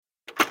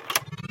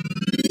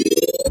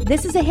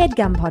This is a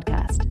HeadGum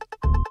podcast.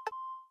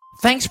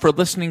 Thanks for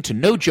listening to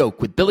No Joke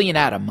with Billy and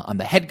Adam on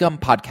the HeadGum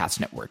Podcast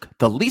Network,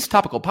 the least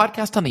topical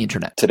podcast on the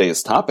internet.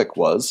 Today's topic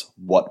was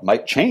what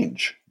might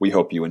change. We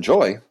hope you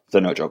enjoy the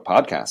No Joke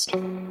podcast.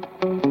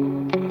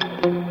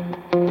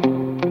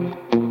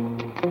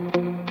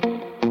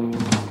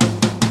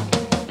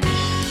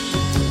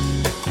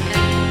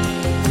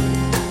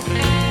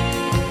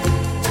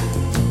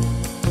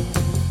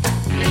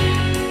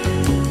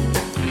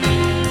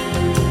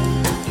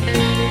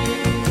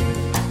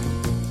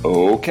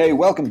 Okay,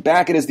 welcome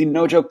back. It is the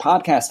No Joke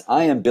Podcast.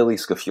 I am Billy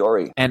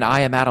Scafiore. And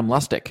I am Adam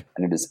Lustig.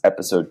 And it is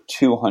episode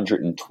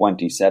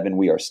 227.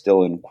 We are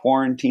still in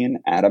quarantine.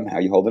 Adam, how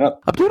you holding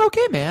up? I'm doing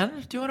okay,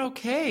 man. Doing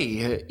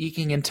okay.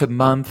 Eking into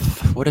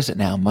what is it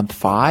now? Month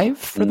 5,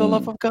 for the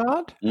love of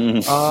God?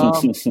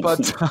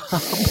 But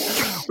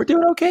we're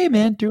doing okay,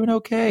 man. Doing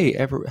okay.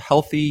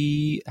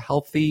 Healthy.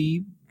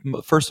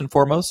 First and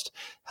foremost,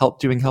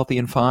 doing healthy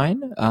and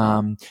fine,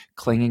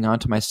 clinging on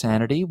to my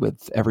sanity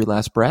with every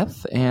last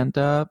breath, and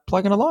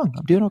plugging along.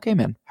 I'm doing okay,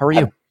 man. How are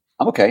you?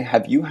 I'm okay.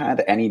 Have you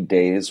had any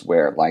days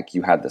where, like,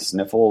 you had the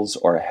sniffles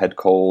or a head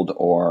cold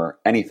or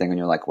anything, and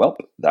you're like, well,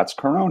 that's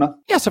Corona?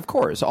 Yes, of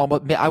course.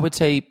 I would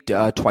say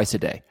twice a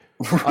day.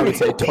 I would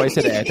say twice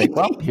a day. I think,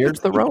 well, here's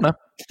the Rona.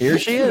 Here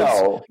she is.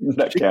 No,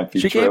 that can't be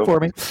true. She came for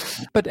me.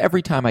 But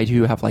every time I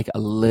do have like a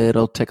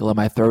little tickle in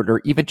my throat, or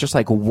even just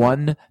like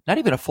one, not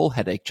even a full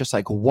headache, just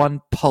like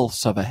one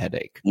pulse of a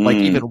headache, like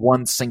even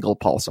one single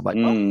pulse. I'm like,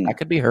 oh, that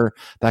could be her.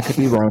 That could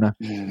be Rona.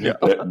 Yeah.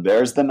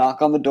 There's the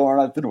knock on the door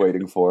I've been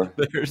waiting for.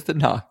 There's the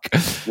knock.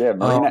 Yeah,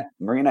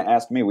 Marina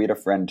asked me. We had a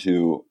friend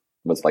who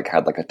was like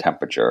had like a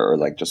temperature or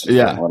like just a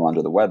little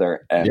under the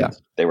weather, and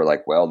they were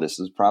like, well, this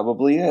is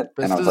probably it.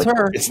 And I was like,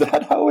 is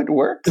that how it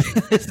works?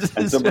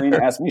 And so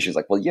Marina asked me, she's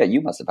like, well, yeah,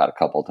 you must have had a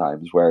couple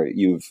times where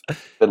you've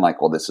been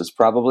like, well, this is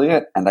probably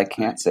it. And I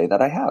can't say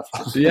that I have.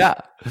 Yeah.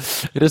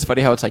 It is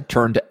funny how it's like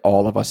turned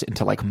all of us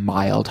into like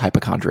mild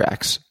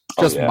hypochondriacs.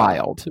 Just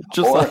mild.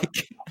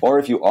 Or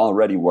if you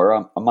already were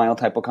a mild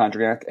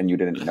hypochondriac and you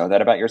didn't know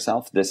that about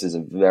yourself, this is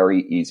a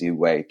very easy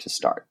way to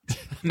start.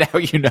 Now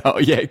you know.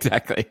 Yeah,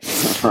 exactly.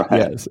 Right.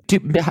 Yes.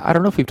 I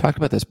don't know if we've talked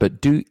about this, but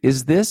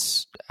is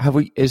this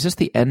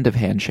the end of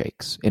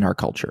handshakes in our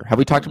culture? Have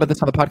we talked about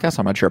this on the podcast?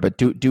 I'm not sure, but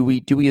do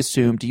you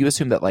assume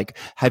that, like,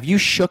 have you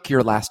shook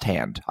your last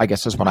hand? I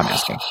guess is what I'm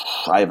asking.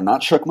 I have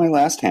not shook my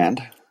last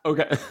hand.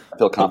 Okay. I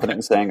feel confident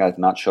in saying I've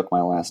not shook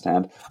my last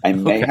hand. I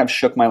may have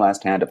shook my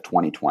last hand of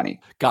 2020.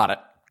 Got it.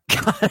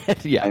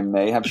 Yeah. I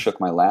may have shook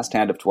my last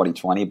hand of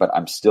 2020, but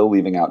I'm still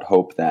leaving out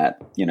hope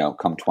that,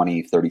 come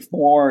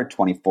 2034,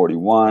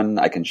 2041,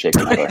 I can shake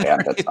another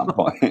hand at some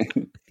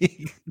point.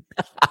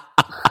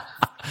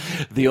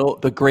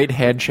 The great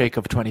handshake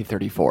of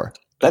 2034.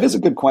 That is a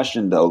good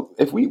question, though.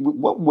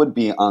 What would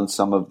be on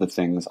some of the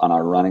things on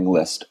our running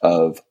list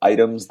of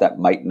items that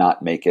might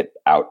not make it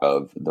out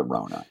of the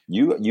Rona?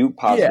 You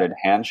posited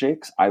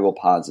handshakes. I will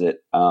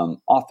posit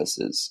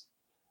offices.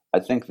 I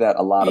think that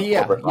a lot of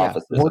corporate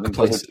offices,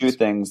 those are two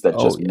things that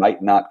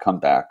might not come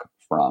back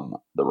from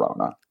the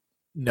Rona.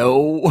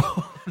 No,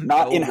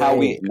 not in how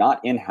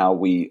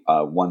we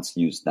once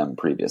used them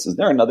previous. Is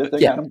there another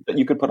thing, Adam, that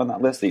you could put on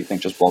that list that you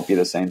think just won't be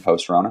the same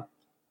post Rona?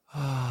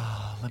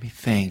 Let me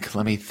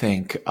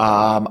think.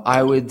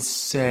 I would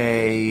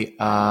say,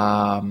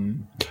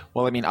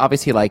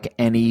 obviously, like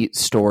any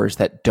stores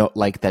that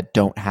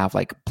don't have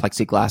like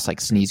plexiglass, like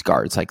sneeze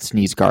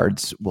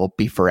guards will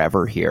be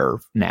forever here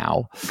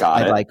now.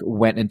 I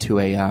went into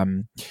we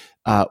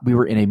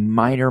were in a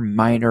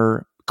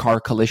minor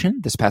car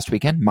collision this past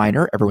weekend.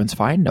 Minor, everyone's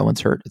fine, no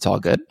one's hurt, it's all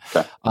good.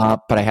 Okay.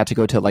 But I had to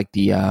go to like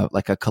the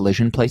like a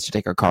collision place to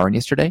take our car in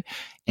yesterday,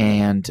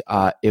 and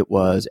it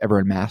was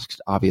everyone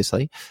masked,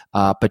 obviously,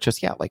 but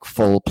just like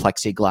full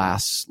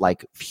plexiglass,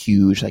 like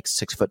huge, like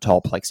 6 foot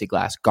tall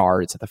plexiglass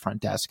guards at the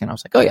front desk, and I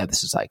was like, oh yeah,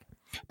 this is like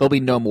there'll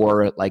be no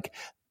more like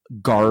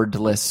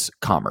guardless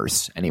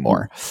commerce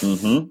anymore.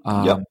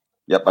 Mm-hmm.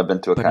 Yep, I've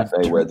been to a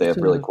cafe where they have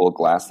really cool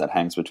glass that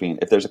hangs between.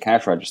 If there's a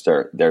cash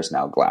register, there's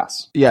now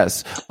glass.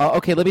 Yes.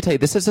 Okay, let me tell you,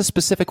 this is a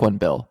specific one,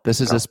 Bill.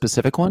 This is a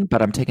specific one,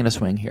 but I'm taking a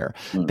swing here.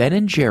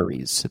 Ben &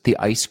 Jerry's, the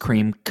ice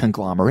cream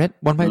conglomerate,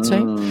 one might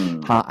say,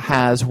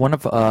 has one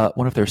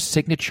of their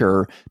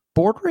signature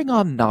bordering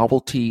on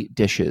novelty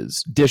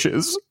dishes.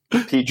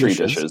 Petri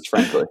dishes,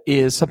 frankly,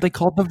 is something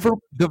called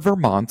the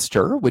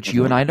Vermonster, which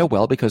you and I know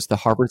well because the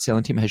Harvard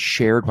sailing team has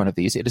shared one of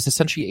these. It is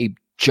essentially a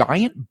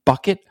giant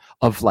bucket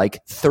of like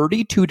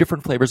 32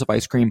 different flavors of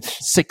ice cream,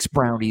 6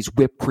 brownies,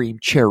 whipped cream,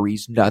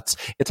 cherries, nuts.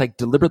 It's like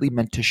deliberately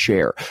meant to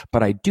share.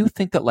 But I do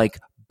think that like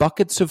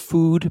buckets of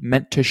food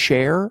meant to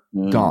share,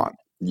 gone.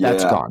 Yeah.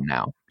 That's gone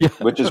now.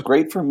 Which is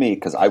great for me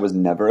because I was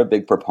never a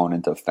big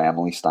proponent of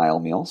family style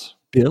meals.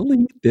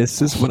 Billy,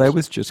 this is what I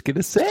was just going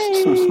to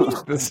say.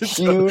 This is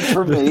huge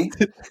for me.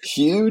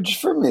 Huge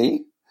for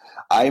me.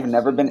 I've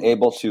never been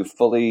able to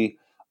fully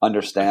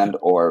understand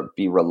or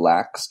be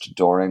relaxed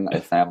during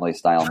a family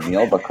style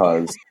meal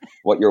because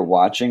what you're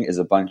watching is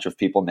a bunch of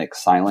people make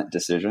silent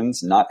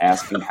decisions, not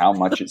asking how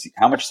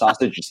much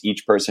sausage is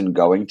each person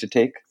going to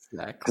take.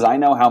 Because I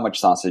know how much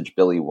sausage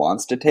Billy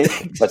wants to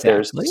take, but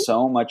there's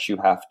so much you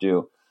have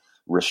to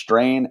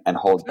restrain and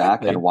hold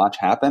back and watch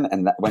happen.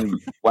 And that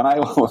when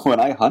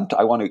I hunt,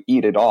 I want to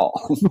eat it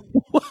all.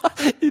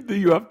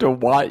 You have to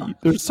watch.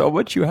 There's so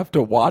much you have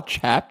to watch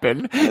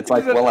happen. It's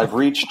like, well, I've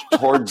reached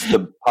towards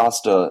the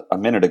pasta a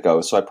minute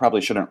ago, so I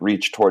probably shouldn't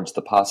reach towards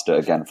the pasta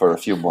again for a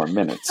few more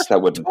minutes.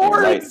 That wouldn't be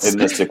right in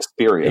this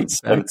experience.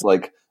 Exactly. And it's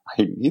like,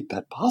 I need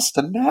that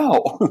pasta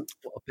now.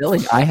 Well, Billy,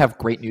 I have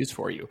great news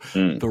for you.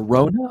 The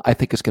Rona, I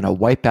think, is going to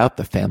wipe out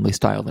the family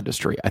style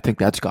industry. I think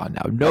that's gone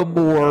now. No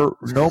more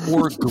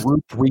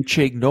group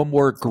reaching, no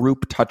more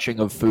group touching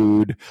of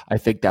food. I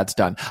think that's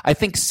done. I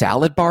think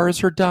salad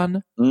bars are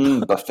done.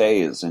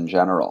 Buffets in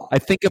general. I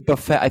think a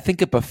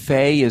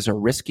buffet is a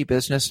risky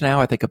business now.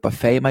 I think a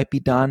buffet might be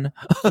done.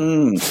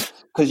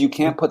 Because you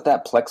can't put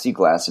that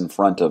plexiglass in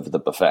front of the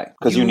buffet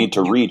because you need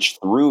to reach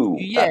through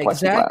that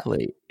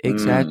plexiglass.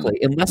 Exactly.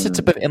 Unless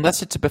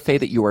it's a buffet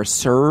that you are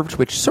served,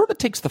 which sort of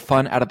takes the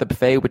fun out of the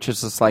buffet, which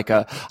is just like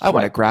I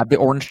want to grab the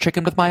orange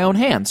chicken with my own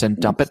hands and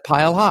dump it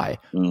pile high.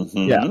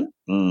 Yeah.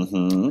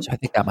 So I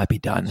think that might be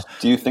done.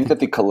 Do you think that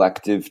the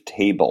collective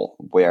table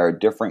where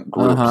different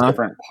groups,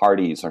 different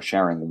parties are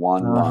sharing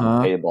one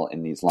long table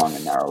in these long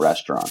and narrow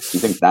restaurants, do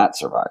you think that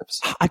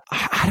survives?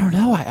 I don't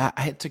know.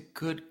 It's a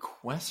good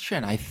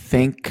question. I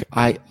think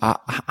I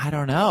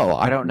don't know.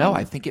 I don't know.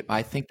 I think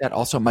that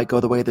also might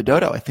go the way of the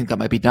dodo. I think that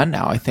might be done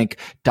now. I think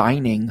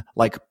dining,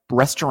 like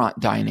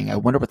restaurant dining, I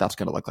wonder what that's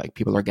going to look like.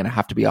 People are going to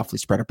have to be awfully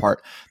spread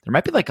apart. There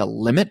might be like a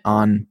limit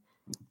on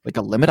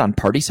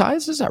party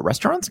sizes at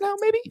restaurants now,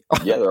 maybe?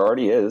 Yeah, there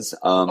already is.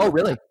 Oh,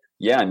 really?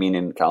 Yeah, I mean,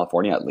 in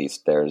California, at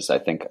least, there's, I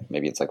think,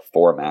 maybe it's like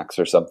 4 max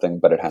or something,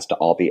 but it has to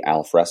all be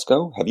al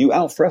fresco. Have you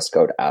al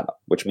frescoed, Adam?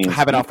 Which means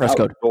have an al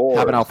frescoed.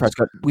 Have an al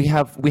frescoed. We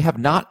have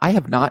not. I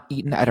have not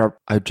eaten at a.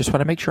 I just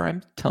want to make sure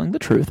I'm telling the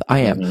truth. I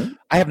am.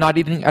 I have not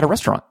eaten at a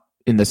restaurant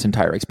in this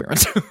entire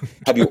experience.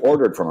 Have you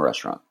ordered from a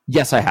restaurant?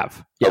 Yes, I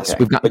have. Yes, okay.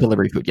 We've gotten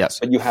delivery food. Yes,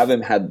 but you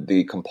haven't had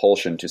the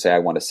compulsion to say, "I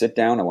want to sit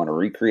down. I want to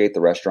recreate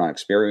the restaurant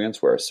experience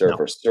where a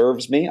server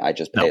serves me. I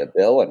just pay a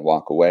bill and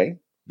walk away."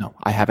 No,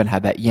 I haven't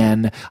had that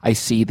yen. I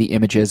see the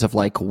images of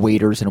like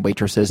waiters and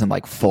waitresses in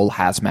like full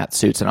hazmat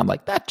suits, and I'm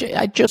like, that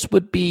I just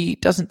would be,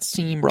 doesn't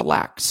seem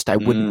relaxed. I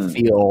wouldn't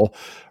feel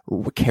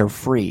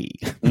carefree.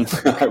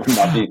 I would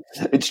not be.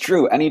 It's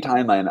true.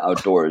 Anytime I am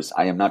outdoors,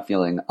 I am not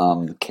feeling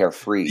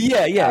carefree.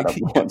 Yeah.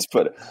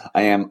 But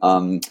I am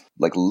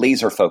like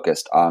laser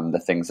focused on the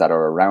things that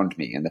are around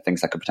me and the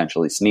things that could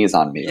potentially sneeze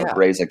on me or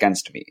graze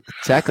against me.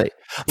 Exactly.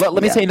 Well,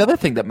 let me say another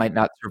thing that might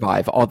not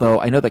survive, although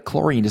I know that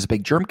chlorine is a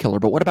big germ killer,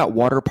 but what about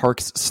water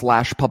parks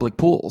 / public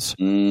pools?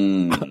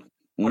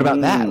 What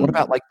about that? What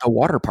about like the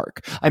water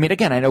park? I mean,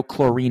 again, I know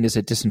chlorine is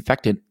a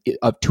disinfectant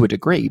up to a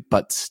degree,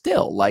 but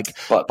still, like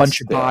a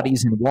bunch of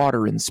bodies in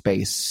water in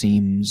space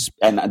seems.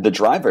 And the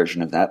dry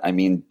version of that, I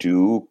mean,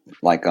 do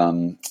like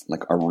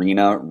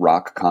arena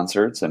rock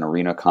concerts and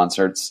arena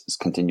concerts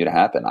continue to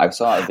happen? I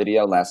saw a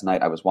video last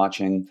night. I was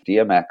watching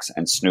DMX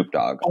and Snoop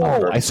Dogg.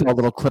 Oh, I saw a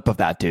little clip of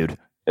that, dude.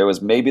 It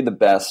was maybe the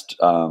best,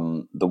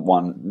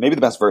 maybe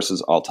the best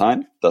versus all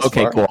time thus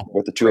far, cool.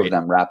 with the two of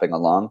them rapping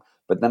along.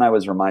 But then I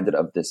was reminded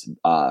of this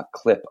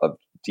clip of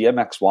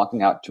DMX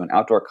walking out to an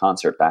outdoor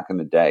concert back in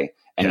the day,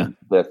 and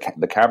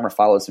the camera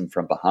follows him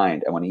from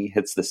behind. And when he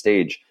hits the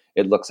stage,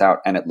 it looks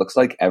out, and it looks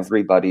like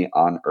everybody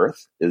on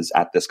Earth is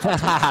at this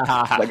concert.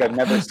 Like I've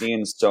never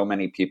seen so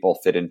many people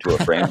fit into a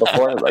frame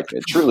before. Like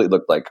it truly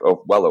looked like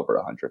well over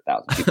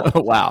 100,000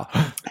 people. Wow!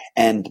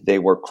 And they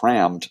were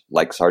crammed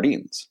like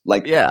sardines,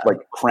 like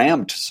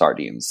crammed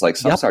sardines. Like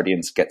some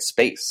sardines get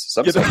space.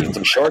 Some sardines,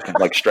 I'm sure, can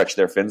like stretch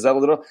their fins out a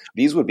little.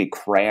 These would be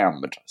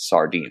crammed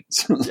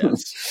sardines.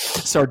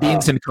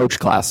 Sardines in coach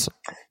class.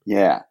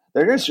 Yeah.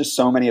 There's just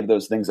so many of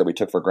those things that we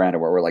took for granted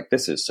where we're like,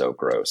 this is so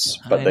gross.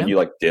 But then you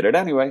like did it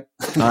anyway.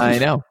 I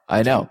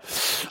know.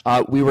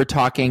 We were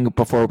talking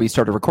before we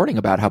started recording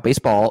about how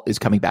baseball is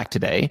coming back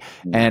today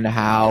and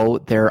how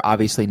they're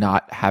obviously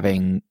not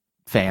having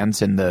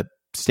fans in the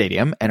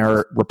stadium and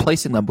are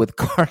replacing them with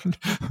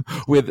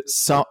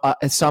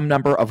some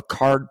number of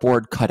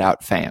cardboard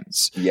cutout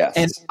fans. Yes.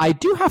 And I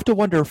do have to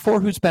wonder,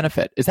 for whose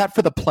benefit? Is that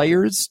for the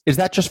players? Is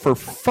that just for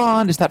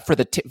fun? Is that for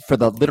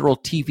the literal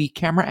TV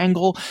camera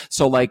angle?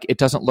 So like it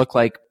doesn't look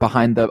like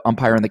behind the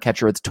umpire and the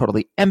catcher it's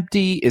totally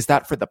empty. Is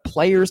that for the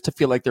players to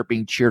feel like they're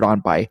being cheered on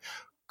by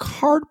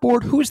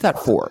cardboard? Who is that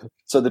for?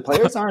 So the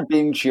players aren't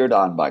being cheered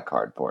on by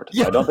cardboard.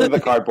 Yeah. I don't think the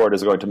cardboard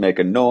is going to make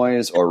a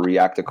noise or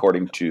react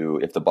according to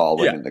if the ball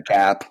went in the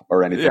gap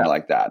or anything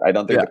like that. I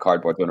don't think the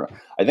cardboard's going to.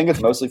 I think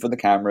it's mostly for the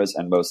cameras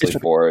and mostly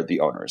for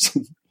the owners.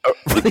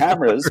 The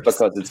cameras,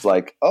 because it's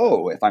like,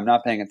 oh, if I'm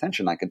not paying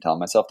attention, I can tell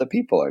myself that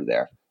people are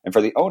there. And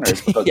for the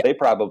owners, because they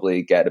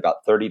probably get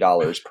about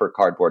 $30 per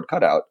cardboard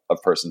cutout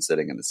of person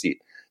sitting in the seat.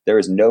 There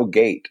is no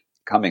gate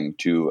coming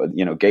to,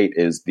 gate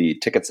is the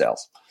ticket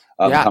sales.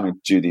 Coming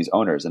to these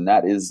owners, and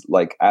that is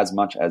like as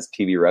much as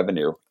TV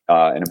revenue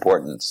and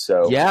importance.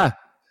 So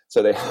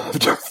So they have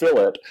to fill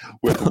it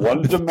with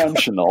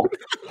one-dimensional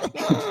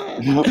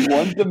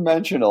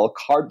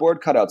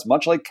cardboard cutouts,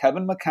 much like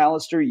Kevin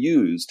McAllister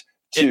used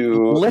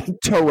to...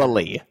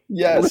 Literally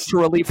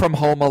from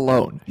Home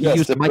Alone. He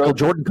used a Michael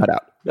Jordan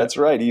cutout. That's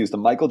right. He used the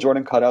Michael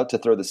Jordan cutout to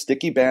throw the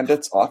sticky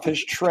bandits off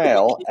his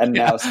trail, and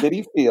now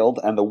Citi Field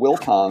and the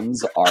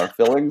Wilpons are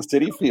filling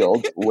Citi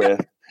Field with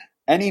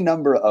any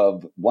number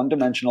of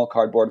one-dimensional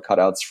cardboard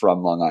cutouts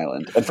from Long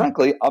Island. And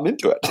frankly, I'm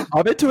into it.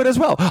 I'm into it as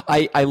well.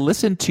 I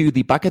listened to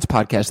the Buckets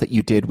podcast that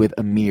you did with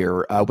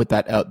Amir, with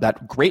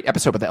that great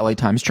episode with the LA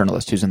Times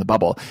journalist who's in the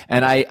bubble.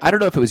 And I don't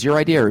know if it was your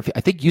idea or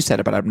I think you said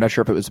it, but I'm not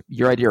sure if it was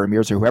your idea or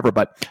Amir's or whoever,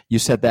 but you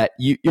said that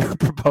you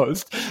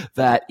proposed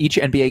that each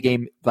NBA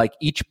game, like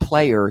each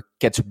player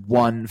gets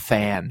one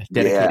fan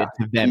dedicated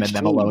to them and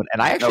them alone.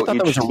 And I actually thought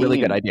that was a really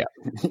good idea.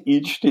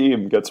 Each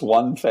team gets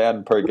one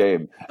fan per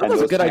game. That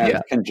was a good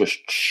idea. Can just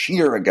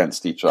cheer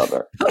against each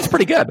other. That's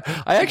pretty good.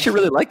 I actually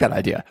really like that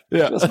idea.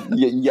 Yeah. Just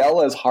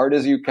yell as hard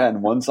as you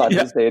can, one side of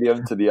the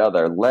stadium to the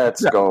other.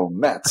 Let's go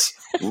Mets.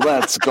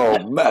 Let's go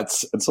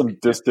Mets. And some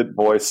distant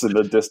voice in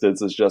the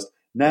distance is just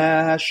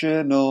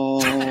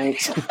Nationals.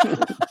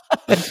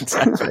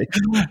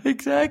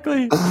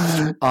 Exactly.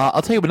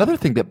 I'll tell you another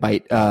thing that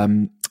might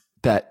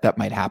that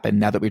might happen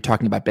now that we're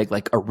talking about big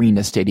like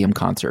arena stadium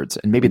concerts.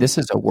 And maybe this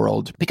is a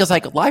world because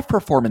like live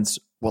performance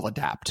will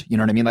adapt. You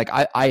know what I mean? Like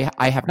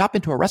I have not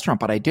been to a restaurant,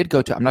 but I did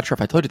go to, I'm not sure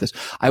if I told you this.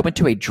 I went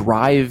to a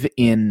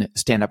drive-in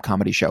stand-up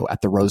comedy show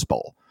at the Rose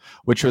Bowl,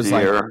 which was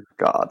Dear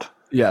God.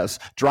 Yes.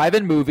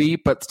 Drive-in movie,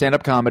 but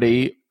stand-up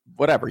comedy.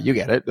 Whatever, you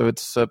get it.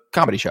 It's a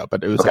comedy show,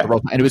 but it was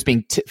and it was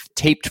being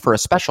taped for a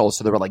special.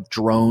 So there were like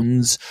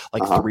drones,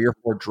 like 3 or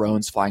 4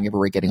 drones flying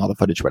everywhere, getting all the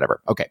footage, whatever.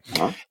 Okay.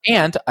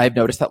 And I've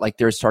noticed that like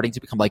there's starting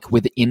to become like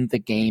within the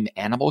game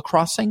Animal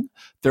Crossing.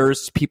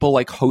 There's people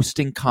like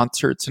hosting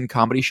concerts and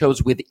comedy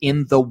shows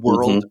within the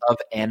world of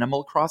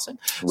Animal Crossing.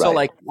 Right. So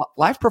like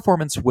live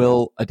performance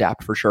will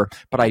adapt for sure.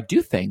 But I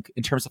do think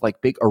in terms of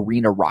like big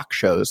arena rock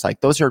shows,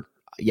 like those are,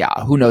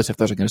 who knows if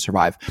those are going to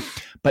survive.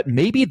 But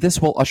maybe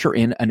this will usher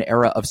in an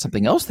era of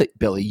something else that,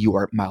 Billy, you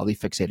are mildly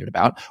fixated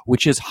about,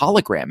 which is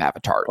hologram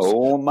avatars.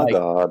 Oh, my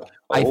God.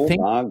 I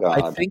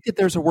think that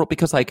there's a world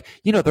because, like,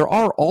 you know, there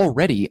are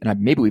already, and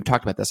maybe we've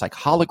talked about this, like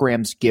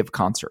holograms give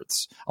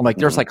concerts. Like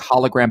there's like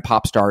hologram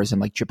pop stars in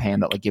like Japan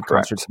that like give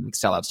concerts and like,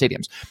 sell out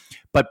stadiums.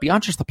 But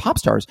beyond just the pop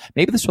stars,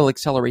 maybe this will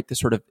accelerate the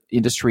sort of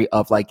industry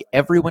of like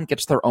everyone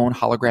gets their own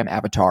hologram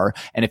avatar.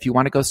 And if you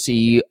want to go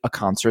see a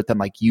concert, then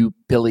like you,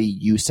 Billy,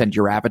 you send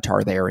your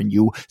avatar there and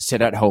you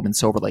sit at home in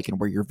Silver Lake and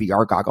wear your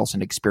VR goggles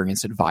and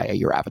experience it via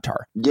your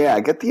avatar. Yeah,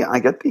 I get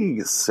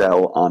the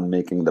sell on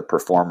making the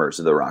performers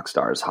of the rock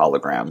stars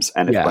holograms.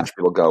 And a bunch of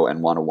people go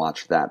and want to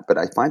watch that. But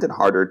I find it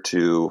harder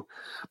to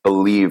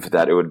believe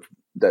that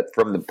that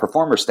from the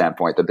performer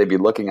standpoint, that they'd be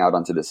looking out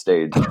onto the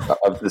stage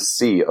of the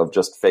sea of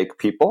just fake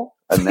people,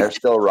 and they're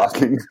still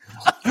rocking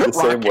the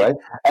same way.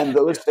 And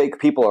those fake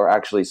people are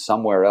actually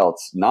somewhere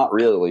else, not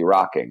really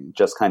rocking,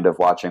 just kind of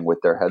watching with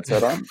their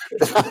headset on.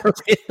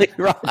 Really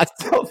rocking. It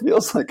still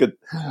feels like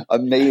a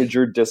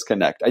major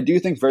disconnect. I do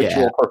think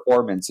virtual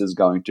performance is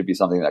going to be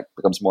something that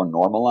becomes more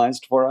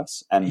normalized for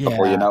us. And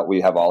before you know it,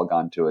 we have all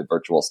gone to a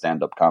virtual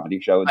stand-up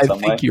comedy show in some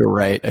way. I think you're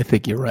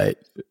right.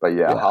 But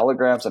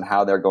holograms and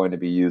how they're going to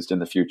be used in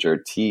the future,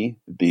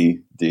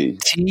 TBD. Big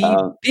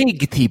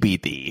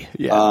TBD.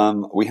 Yeah.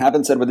 We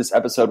haven't said what this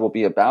episode will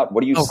be about.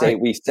 What do you say? Right.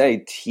 We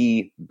say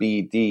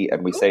TBD,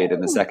 and we say it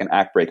in the second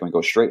act break, and we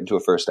go straight into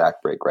a first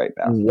act break right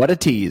now. What a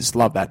tease.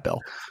 Love that, Bill.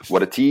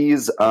 What a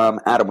tease.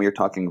 Adam, we are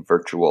talking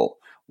virtual.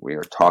 We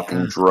are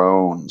talking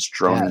drones.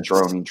 Drony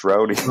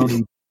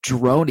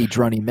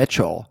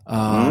Mitchell.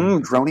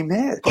 Drony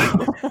Mitch.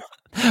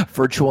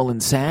 Virtual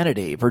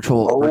insanity.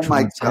 Oh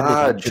my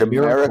God,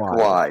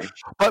 Jamiroquai.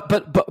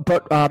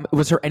 But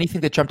was there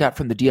anything that jumped out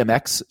from the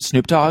DMX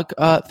Snoop Dogg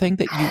thing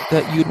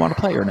that you'd want to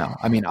play or no?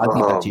 I mean, I'll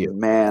leave that to you.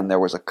 Man, there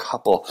was a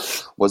couple.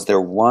 Was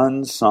there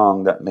one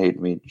song that made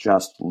me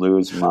just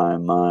lose my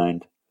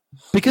mind?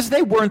 Because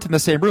they weren't in the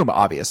same room,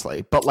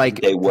 obviously, but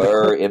like they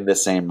were in the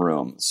same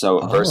room. So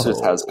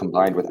Versus has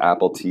combined with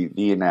Apple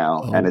TV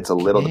now, and it's the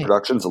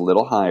production's a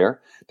little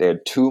higher. They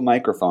had 2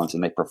 microphones,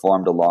 and they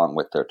performed along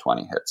with their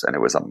 20 hits, and it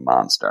was a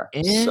monster.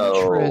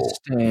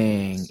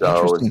 Interesting.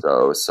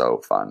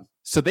 So fun.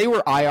 So they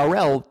were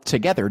IRL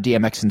together,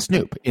 DMX and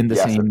Snoop, in the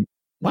same.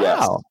 Wow.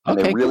 Yes. And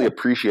they really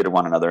appreciated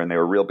one another, and they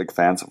were real big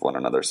fans of one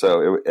another.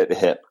 So it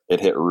hit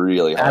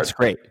really hard. That's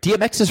great.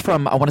 DMX is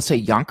from, I want to say,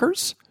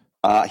 Yonkers?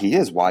 He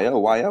is.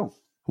 YO.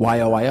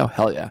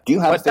 Hell yeah. Do you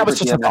have a favorite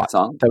DMX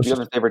song? Do you have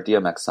a favorite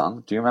DMX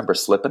song? Do you remember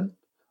Slippin'?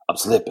 I'm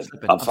slipping.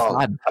 I'm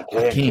falling. I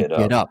can't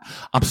get up.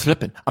 I'm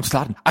slipping. I'm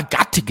sliding. I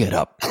got to get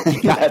up.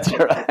 That's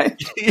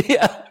right.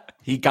 Yeah.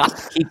 He got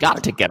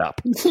to get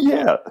up.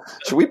 Yeah.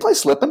 Should we play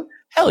Slippin'?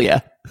 Hell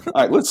yeah.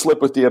 All right, let's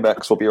slip with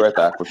DMX. We'll be right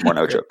back with more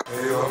No Joke.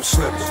 Hey, yo, I'm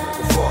slipping.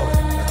 I'm falling.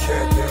 I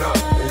can't get up.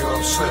 Hey, yo,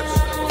 I'm slipping.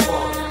 I'm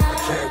falling. I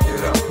can't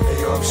get up.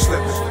 Hey, yo, I'm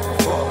slipping. I'm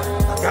falling.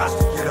 I got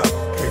to get up.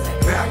 Get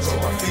back on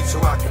my feet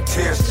so I can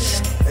dance.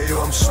 Hey,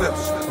 yo, I'm slipping.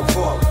 I'm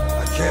falling.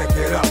 I can't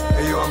get up.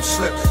 Hey, yo, I'm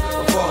slipping,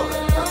 I'm falling.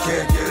 I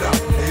can't get up.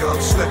 Hey, yo,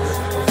 I'm slipping,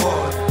 I'm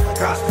falling. I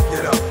got to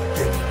get up,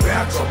 get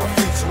back on my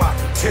feet so I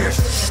can tear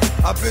shit.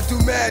 I've been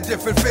through mad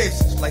different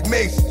phases, like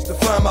mazes, to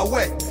find my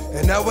way.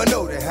 And now I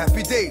know that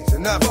happy days are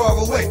not far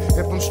away.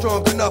 If I'm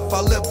strong enough,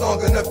 I'll live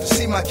long enough to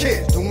see my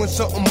kids doing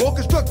something more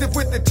constructive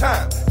with their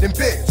time than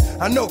biz.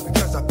 I know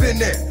because I've been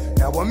there.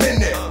 Now I'm in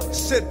there.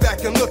 Sit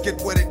back and look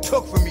at what it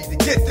took for me to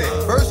get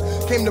there. First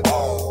came the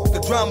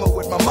drama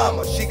with my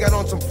mama. She got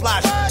on some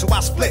fly shit, so I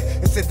split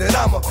and said that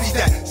I'ma be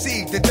that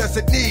seed that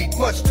doesn't need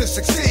much to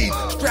succeed.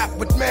 Strapped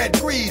with mad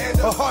greed,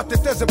 a heart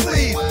that doesn't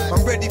bleed.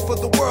 I'm ready for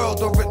the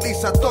world, or at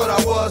least I thought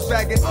I was.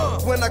 Bagging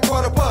when I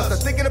caught a buzz, I'm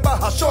thinking about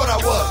how short I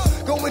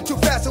was. Going too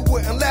fast, it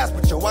wouldn't last,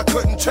 but yo, I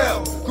couldn't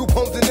tell. Group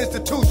homes and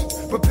institutions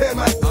prepare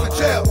my for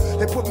jail.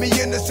 They put me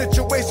in a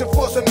situation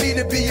forcing me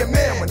to be a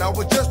man when I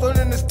was just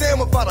learning to stand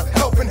without a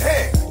helping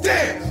hand.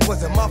 Damn,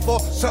 was it my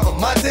fault?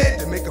 Something I did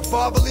to make a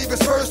father leave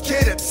his first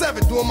kid at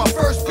 7 doing my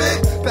first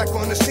bid. Back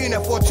on the scene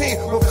at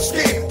 14 with a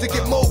scheme to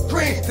get more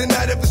green than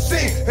I'd ever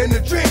seen in a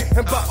dream.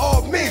 And by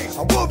all means,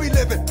 I will be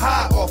living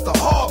high off the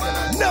hog. And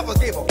I never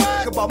gave a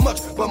fuck about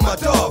much but my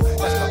dog.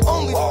 That's the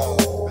only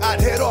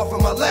I'd head off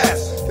in my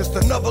last. Just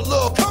another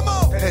little come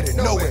on, headed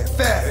nowhere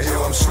fast. Hey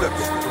yo, I'm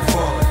slipping, I'm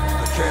falling.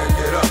 I can't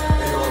get up.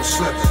 Hey yo, I'm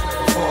slipping,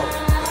 I'm falling.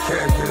 I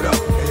can't get up.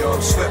 Hey yo,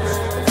 I'm slipping,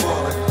 I'm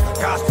falling. I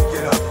got to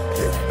get up,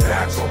 get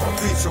back on my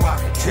feet so I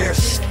can tear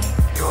shit.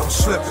 Yo, I'm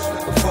slipping,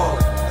 I'm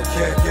falling. I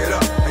can't get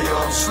up. Hey yo,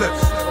 I'm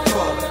slipping, I'm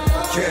falling.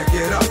 I can't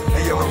get up.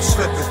 Hey yo, I'm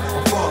slipping,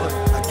 I'm falling.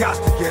 I got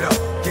to get up,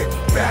 get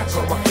back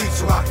on my feet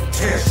so I can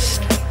tear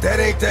shit. That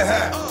ain't the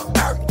half.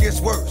 It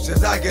gets worse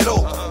as I get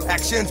older.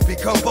 Actions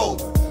become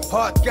bolder.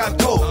 Heart got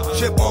cold,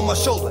 chip on my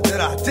shoulder that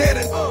I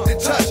didn't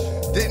touch.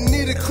 Didn't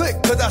need a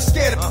click, cause I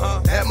scared it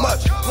that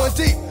much. One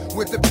deep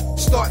with the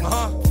starting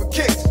for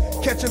kicks.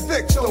 Catching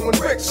Vicks, throwing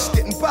bricks,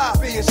 getting by,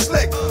 being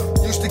slick.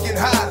 Used to get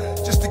high,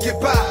 just to get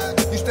by.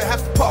 Used to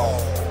have to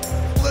pause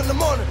in the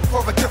morning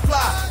before I could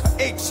fly.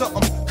 I ate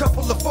something,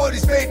 couple of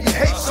 40s made me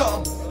hate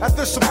something.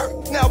 After some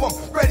hurt, now I'm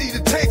ready to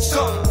take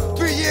something.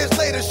 3 years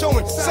later,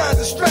 showing signs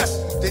of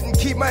stress. Didn't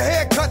keep my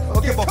hair cut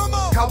or give a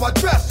how I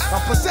dress.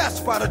 I'm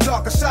possessed by the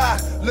darker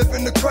side,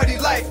 living the cruddy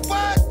life.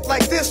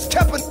 Like this,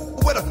 kept with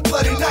a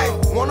bloody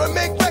knife. Wanna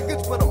make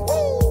records, but I'm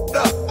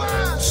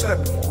up.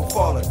 Slipping, I'm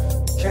falling,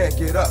 can't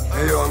get up.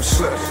 Hey yo, I'm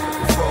slipping,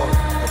 I'm falling,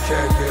 I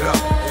can't get up.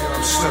 Hey yo,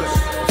 I'm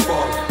slipping, I'm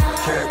falling, I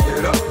can't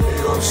get up. Hey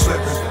yo, I'm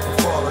slipping, I'm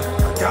falling,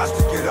 I got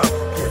to get up,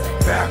 get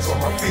back on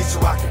my feet so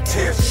I can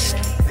tear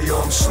shit. Hey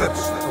yo, I'm slipping,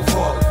 I'm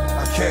falling,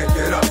 I can't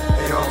get up.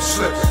 Hey yo, I'm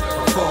slipping,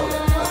 I'm falling,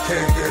 I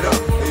can't get up.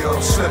 Hey yo,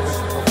 I'm slipping,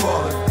 I'm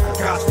falling, I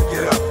got to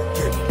get up,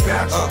 get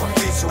back on my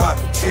feet so I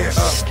can tear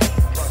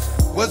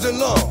shit. Wasn't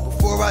long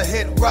before I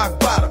hit rock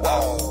bottom.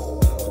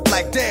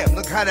 Like damn,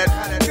 look how that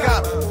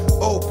got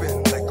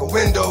open like a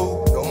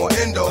window, no more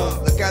endo.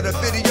 Look at a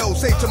video,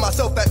 say to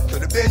myself that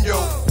could have been yo.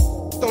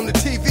 On the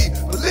TV,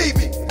 believe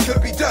me, it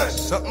could be done.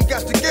 Something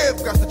got to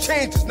give, got to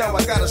change, cause now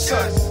I got a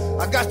son.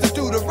 I got to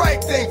do the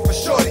right thing for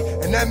shorty,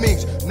 and that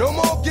means no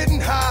more getting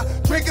high,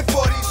 drinking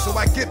 40, so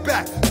I get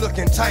back,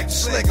 looking tight,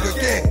 slick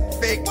again.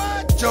 Fake,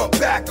 jump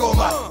back on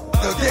my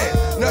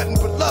again. Nothing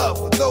but love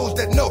for those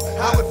that know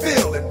how it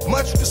feel, and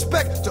much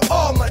respect to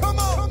all my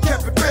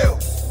kept it real.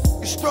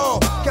 Be strong,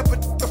 kept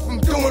it from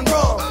doing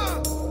wrong.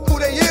 Who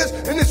they is,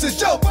 and this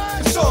is your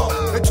song.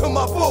 And to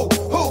my boo,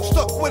 who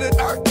stuck with it,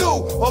 I do.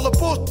 All the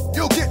bullshit,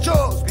 you'll get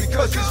yours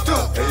because it's due.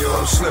 Hey yo,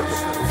 I'm slipping,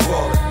 I'm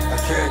falling, I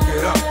can't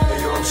get up.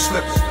 Hey yo, I'm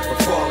slipping, I'm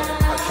falling,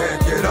 I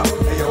can't get up.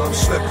 Hey yo, I'm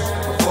slipping,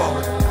 I'm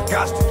falling, I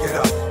got to get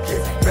up,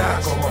 get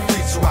back on my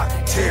feet so I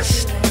can tear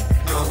shit.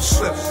 Yo, I'm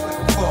slipping,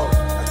 I'm falling,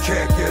 I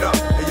can't get up.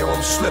 Hey yo,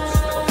 I'm slipping,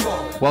 I'm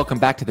falling. Welcome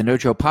back to the No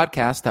Joe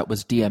Podcast. That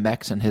was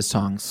DMX and his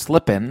song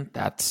 "Slippin'."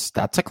 That's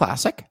a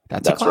classic.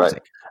 That's a classic.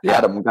 Right. Yeah.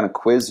 Adam, I'm going to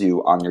quiz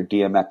you on your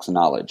DMX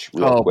knowledge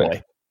real quick.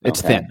 Boy. It's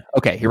thin.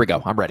 Okay, here we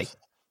go. I'm ready.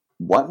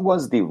 What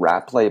was the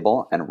rap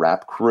label and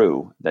rap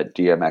crew that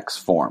DMX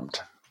formed?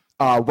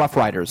 Rough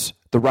Riders.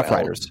 The Rough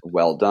Riders.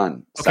 Well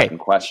done. Okay. Second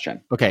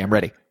question. Okay, I'm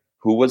ready.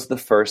 Who was the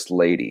first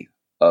lady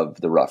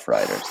of the Rough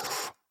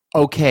Riders?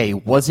 Okay,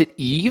 was it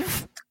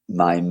Eve?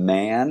 My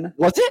man.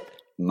 Was it?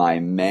 My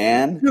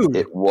man. Dude.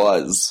 It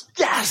was.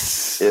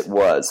 Yes. It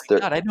was.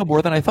 God, I know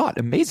more than I thought.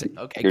 Amazing.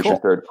 Okay, Here's cool. your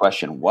third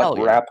question. What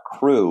rap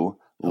crew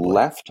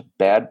left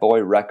Bad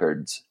Boy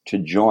Records to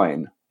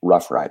join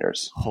Rough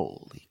Riders?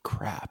 Holy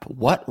crap.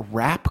 What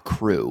rap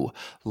crew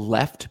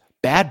left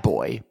Bad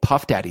Boy,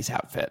 Puff Daddy's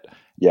outfit,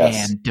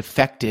 and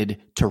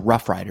defected to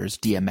Rough Riders,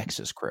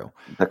 DMX's crew?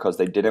 Because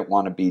they didn't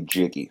want to be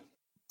jiggy.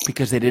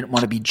 Because they didn't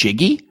want to be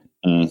jiggy?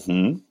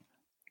 Mm-hmm.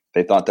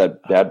 They thought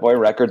that Bad Boy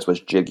Records was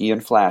jiggy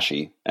and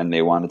flashy, and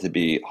they wanted to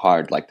be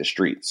hard like the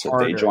streets. So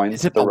they joined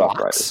the Rough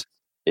Riders.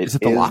 Is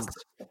it the Locks?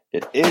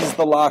 It is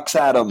the Locks,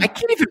 Adam.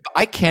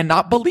 I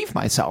cannot believe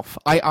myself.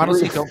 I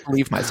honestly don't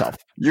believe myself.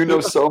 You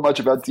know so much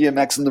about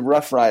DMX and the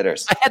Rough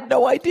Riders. I had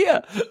no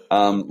idea.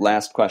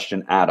 Last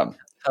question, Adam.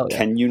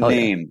 Can you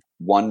name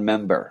one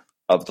member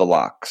of the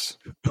Locks?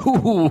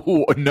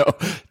 Ooh, no,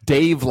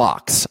 Dave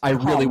Locks. I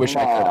really wish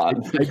I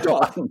could. I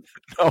don't.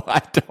 No,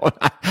 I don't.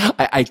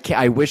 I can't.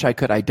 I wish I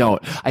could. I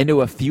don't. I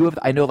know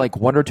I know like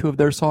one or two of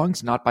their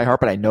songs, not by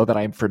heart, but I know that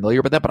I'm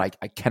familiar with them. But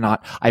I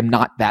cannot. I'm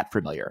not that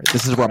familiar.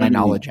 This is where my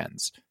knowledge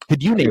ends.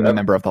 Could you name a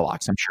member of the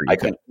Locks? I'm sure you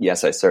could.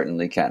 Yes, I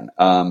certainly can.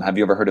 Have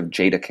you ever heard of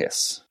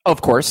Jadakiss?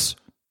 Of course.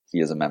 He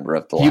is a member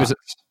of the Locks.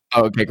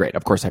 Okay, great.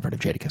 Of course I've heard of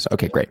Jadakiss.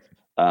 Okay, great.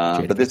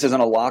 But this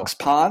isn't a Locks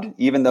pod,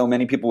 even though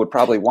many people would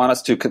probably want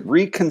us to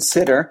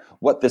reconsider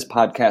what this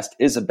podcast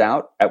is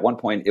about. At one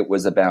point, it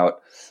was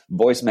about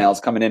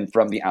voicemails coming in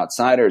from the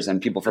outsiders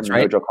and people from the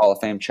No Joke Hall of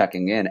Fame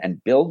checking in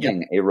and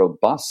building a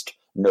robust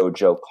No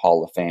Joke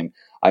Hall of Fame.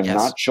 I'm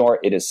not sure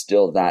it is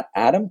still that,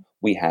 Adam.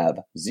 We have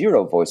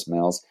 0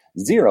 voicemails,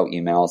 0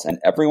 emails, and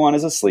everyone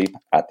is asleep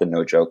at the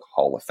No Joke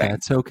Hall of Fame.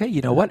 That's okay.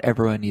 You know what?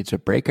 Everyone needs a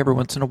break every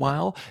once in a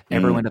while.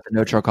 Everyone at the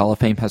No Joke Hall of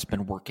Fame has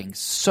been working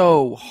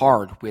so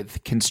hard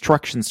with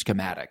construction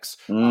schematics,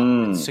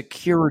 with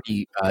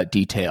security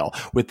detail,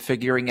 with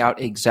figuring out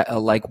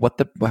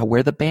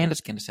where the band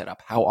is going to set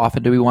up. How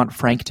often do we want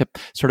Frank to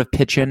sort of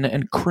pitch in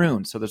and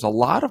croon? So there's a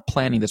lot of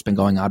planning that's been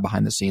going on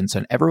behind the scenes,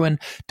 and everyone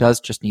does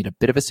just need a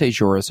bit of a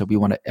séjour. So we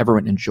want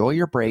everyone enjoy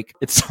your break.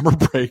 It's summer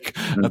break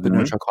at the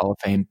No Joke Hall of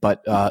Fame,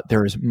 but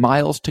there is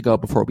miles to go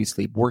before we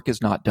sleep. Work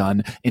is not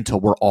done until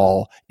we're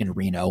all in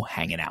Reno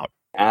hanging out.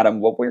 Adam,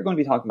 what we're going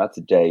to be talking about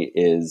today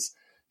is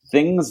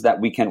things that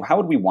we can, how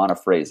would we want to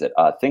phrase it?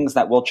 Things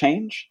that will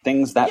change?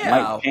 Things that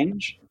might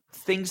change?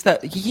 Things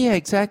that,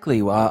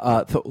 exactly.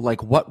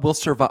 Like what will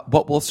survive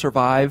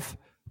COVID?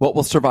 What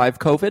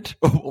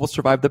will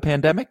survive the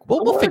pandemic?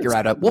 We'll figure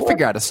out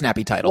a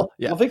snappy title.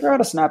 We'll figure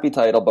out a snappy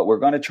title, but we're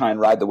going to try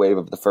and ride the wave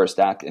of the first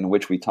act in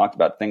which we talked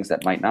about things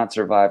that might not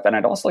survive. And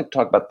I'd also like to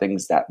talk about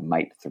things that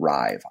might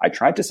thrive. I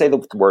tried to say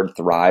the word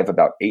thrive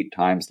about 8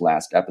 times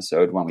last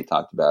episode when we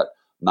talked about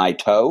my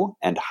toe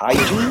and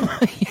hygiene.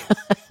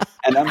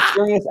 And I'm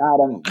curious,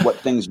 Adam, what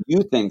things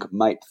you think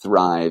might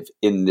thrive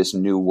in this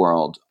new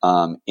world,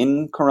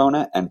 in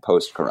Corona and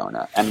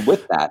post-Corona. And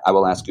with that, I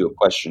will ask you a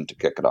question to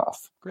kick it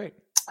off. Great.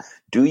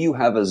 Do you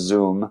have a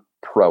Zoom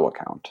Pro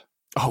account?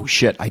 Oh,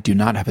 shit. I do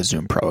not have a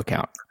Zoom Pro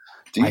account.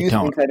 Do you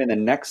think that in the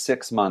next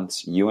 6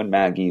 months, you and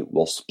Maggie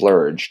will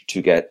splurge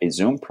to get a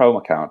Zoom Pro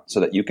account so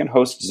that you can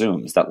host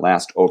Zooms that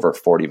last over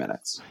 40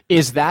 minutes?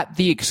 Is that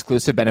the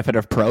exclusive benefit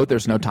of Pro?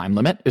 There's no time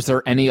limit? Is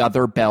there any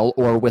other bell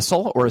or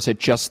whistle, or is it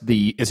just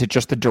the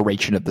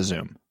duration of the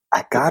Zoom?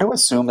 I got to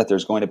assume that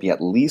there's going to be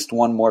at least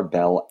one more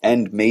bell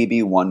and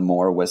maybe one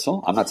more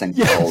whistle. I'm not saying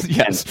bells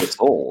and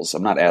whistles.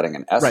 I'm not adding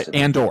an S. Right,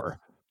 and or.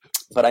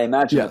 But I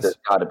imagine that there's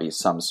got to be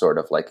some sort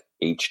of like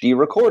HD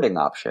recording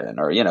option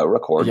or,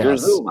 record your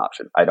Zoom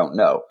option. I don't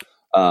know.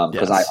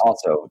 Because I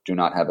also do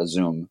not have a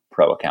Zoom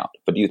Pro account.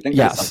 But do you think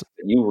that's something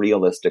that you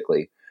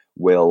realistically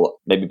will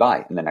maybe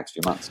buy in the next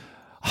few months?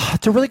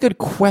 It's a really good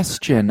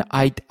question.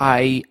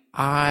 I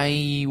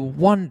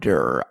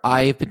wonder.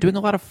 I've been doing a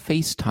lot of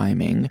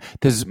FaceTiming.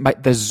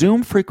 The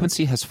Zoom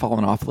frequency has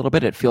fallen off a little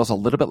bit. It feels a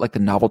little bit like the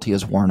novelty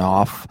has worn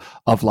off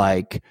of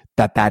like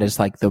that is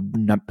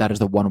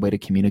the one way to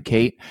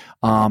communicate.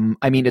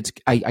 I mean,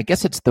 I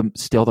guess it's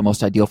still the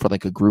most ideal for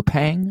like a group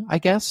hang, I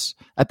guess,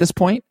 at this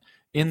point.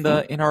 In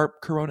our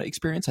Corona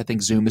experience, I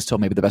think Zoom is still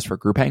maybe the best for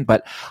group hang,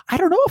 but I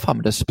don't know if I'm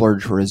going to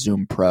splurge for a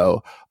Zoom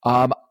Pro.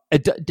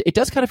 It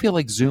does kind of feel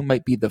like Zoom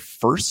might be the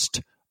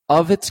first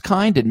of its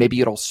kind, and maybe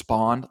it'll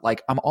spawn.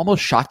 Like, I'm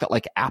almost shocked that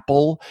like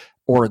Apple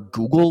or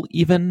Google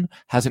even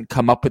hasn't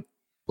come up with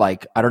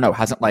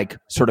hasn't like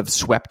sort of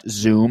swept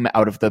Zoom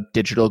out of the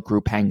digital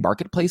group hang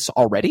marketplace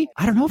already.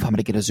 I don't know if I'm going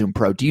to get a Zoom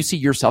Pro. Do you see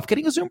yourself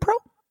getting a Zoom Pro?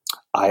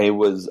 I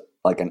was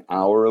like an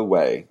hour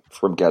away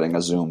from getting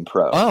a Zoom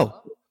Pro. Oh.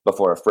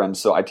 Before a friend.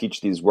 So I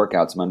teach these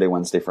workouts Monday,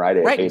 Wednesday,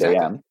 Friday at 8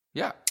 a.m.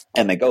 Yeah.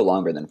 And they go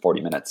longer than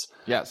 40 minutes.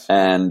 Yes.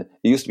 And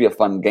it used to be a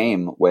fun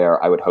game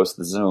where I would host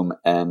the Zoom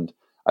and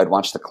I'd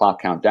watch the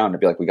clock count down and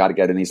be like, we got to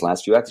get in these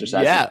last few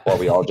exercises before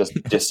we all just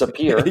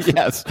disappear.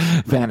 Yes.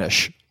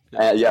 Vanish.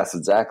 Yes,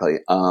 exactly.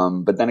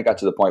 But then it got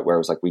to the point where it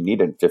was like, we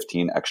needed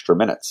 15 extra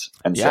minutes.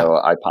 And so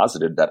I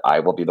posited that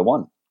I will be the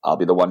one. I'll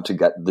be the one to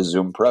get the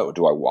Zoom Pro.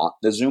 Do I want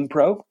the Zoom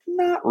Pro?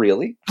 Not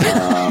really.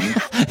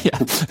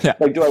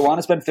 Like, do I want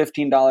to spend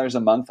 $15 a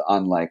month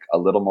on like a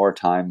little more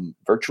time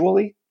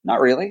virtually? Not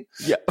really.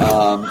 Yeah.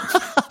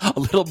 A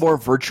little more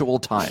virtual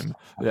time.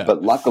 Yeah.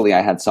 But luckily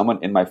I had someone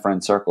in my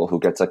friend circle who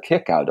gets a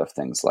kick out of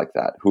things like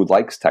that, who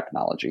likes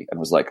technology and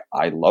was like,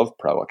 I love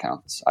Pro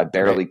accounts. I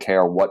barely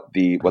care what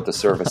the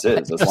service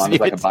is. As long as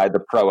I can buy the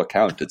Pro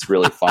account, it's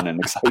really fun and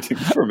exciting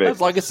for me.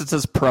 As long as it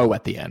says Pro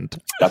at the end.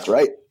 That's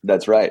right.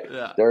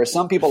 Yeah. There are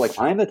some people, like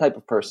I'm the type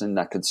of person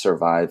that could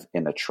survive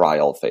in a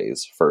trial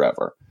phase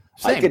forever.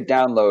 Same. I could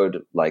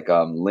download like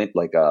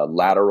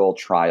lateral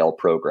trial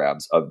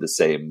programs of the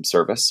same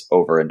service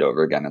over and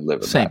over again and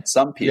live with that.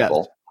 Some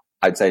people,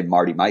 I'd say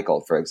Marty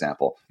Michael, for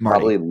example,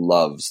 probably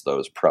loves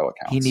those Pro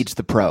accounts. He needs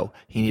the Pro.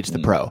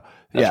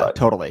 That's right.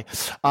 Totally.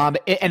 And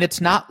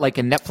it's not like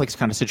a Netflix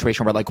kind of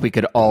situation where like we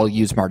could all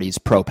use Marty's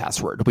Pro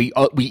password. We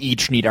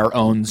each need our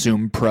own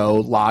Zoom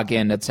Pro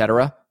login,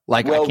 etc.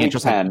 Like, well, I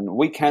can't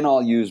we can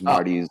all use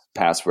Marty's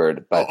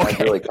password, but that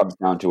really comes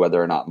down to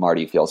whether or not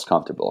Marty feels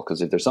comfortable.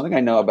 Because if there's something I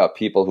know about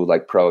people who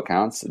like pro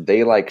accounts,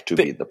 they like to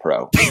be the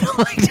pro.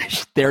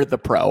 They're the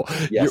pro.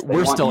 Yes,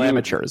 we're still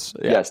amateurs.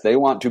 Yeah. Yes, they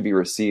want to be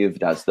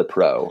received as the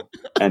pro.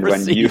 And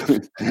when you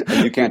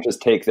can't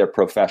just take their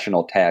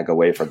professional tag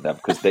away from them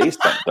because they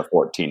spent the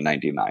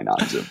 $14.99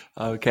 on Zoom.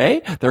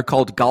 Okay. They're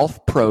called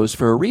golf pros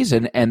for a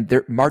reason,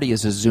 and Marty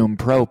is a Zoom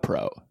pro.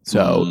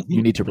 So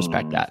you need to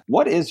respect that.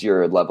 What is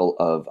your level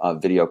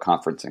of video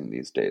conferencing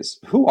these days?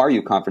 Who are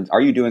you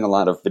Are you doing a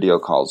lot of video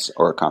calls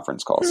or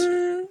conference calls?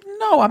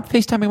 No, I'm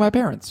FaceTiming my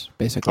parents,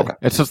 basically. Okay.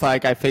 It's just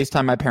like I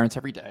FaceTime my parents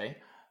every day.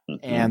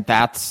 And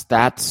that's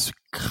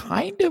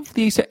kind of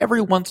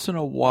every once in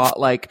a while,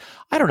 like,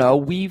 I don't know,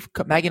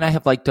 Maggie and I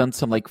have like done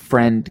some like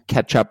friend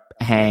catch up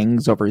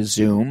hangs over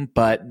Zoom,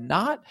 but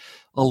not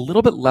a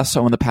little bit less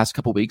so in the past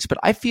couple of weeks. But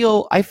I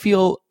feel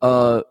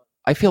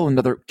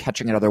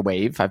catching another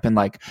wave. I've been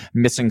like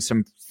missing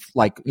some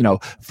like,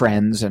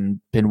 friends and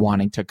been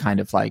wanting to kind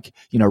of like,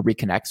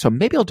 reconnect. So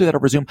maybe I'll do that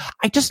over Zoom.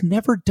 I just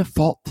never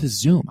default to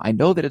Zoom. I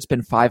know that it's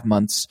been 5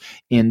 months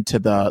into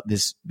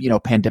this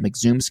pandemic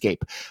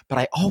Zoomscape, but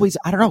I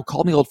don't know,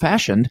 call me old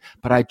fashioned,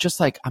 but I'm just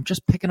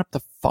picking up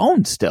the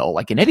phone still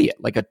like an idiot,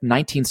 like a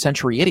 19th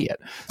century idiot.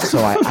 So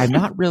I'm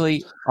not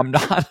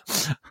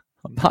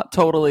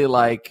totally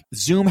like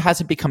Zoom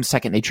hasn't become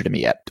second nature to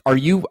me yet.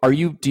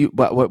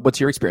 What's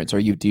your experience?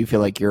 Do you feel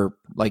like you're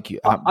like,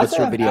 what's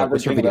your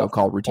video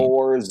call routine?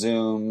 4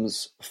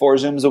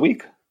 Zooms a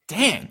week.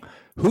 Dang.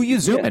 Who you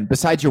Zooming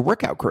besides your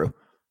workout crew?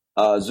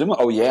 Zoom.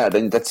 Oh yeah.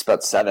 Then that's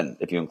about 7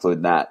 if you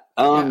include that.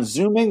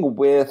 Zooming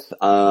with,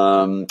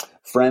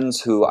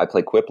 friends who I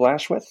play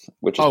Quiplash with,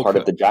 which is part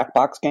of the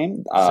Jackbox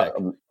game.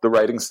 The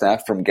writing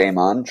staff from Game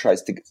On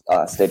tries to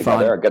stay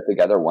together or get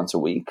together once a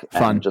week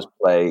and just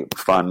play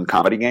fun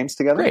comedy games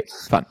together. Great.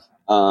 Fun.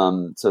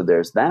 So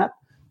there's that.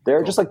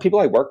 They're just like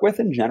people I work with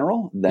in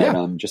general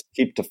that just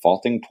keep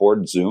defaulting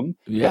toward Zoom.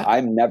 Yeah. But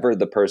I'm never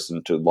the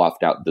person to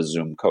loft out the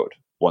Zoom code.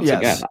 Once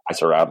again, I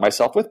surround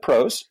myself with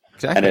pros.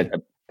 Exactly. And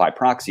it by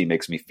proxy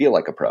makes me feel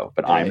like a pro,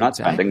 but I'm not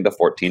spending the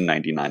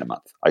 $14.99 a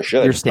month. I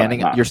should. You're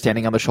standing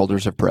on the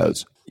shoulders of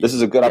pros. This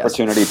is a good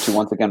opportunity to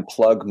once again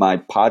plug my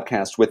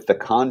podcast with the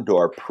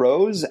Condor,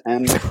 Pros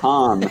and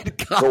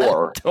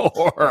Condor.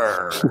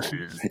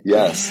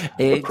 Yes.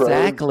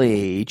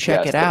 Exactly.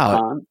 Check it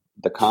out.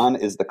 The con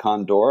is the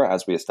condor,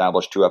 as we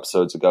established 2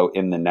 episodes ago,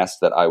 in the nest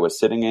that I was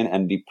sitting in.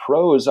 And the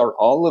pros are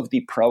all of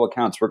the pro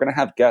accounts. We're going to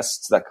have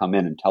guests that come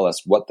in and tell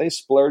us what they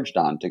splurged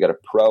on to get a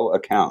pro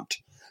account.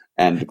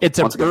 And it's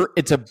a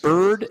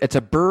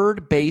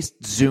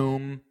bird-based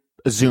Zoom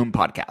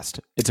podcast.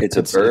 It's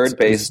a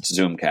bird-based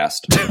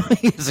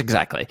Zoomcast. Yes,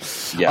 exactly.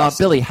 Yes.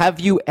 Billy, have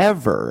you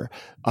ever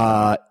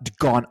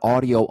gone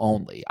audio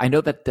only? I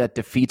know that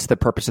defeats the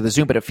purpose of the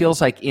Zoom, but it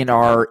feels like in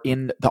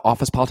the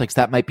office politics,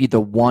 that might be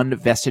the one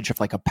vestige of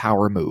like a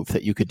power move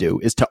that you could do,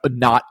 is to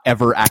not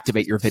ever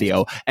activate your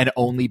video and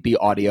only be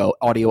audio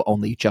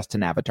only, just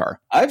an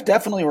avatar. I've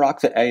definitely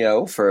rocked the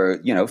AO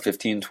for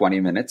 15, 20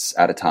 minutes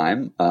at a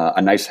time.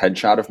 A nice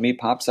headshot of me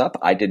pops up.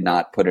 I did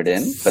not put it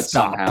in, but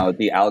somehow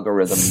the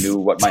algorithm knew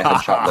what my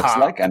headshot looks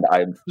like, and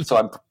I'm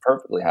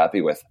perfectly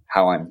happy with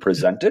how I'm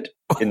presented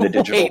in the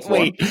digital form.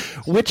 Wait,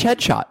 which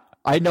headshot?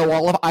 I know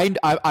all of.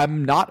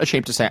 I'm not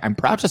ashamed to say. I'm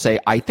proud to say.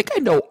 I think I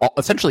know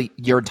essentially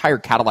your entire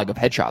catalog of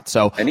headshots.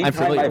 So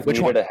anytime I've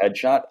needed a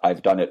headshot,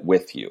 I've done it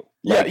with you.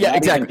 Like, yeah,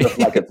 exactly. Just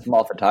like at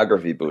small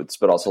photography booths,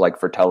 but also like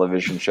for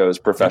television shows,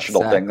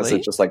 professional things.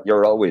 It's just like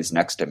you're always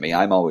next to me.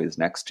 I'm always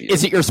next to you.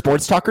 Is it your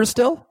Sports Talker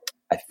still?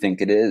 I think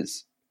it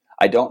is.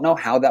 I don't know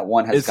how that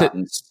one has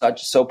gotten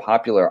so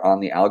popular on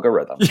the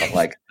algorithm, but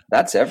like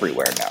that's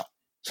everywhere now.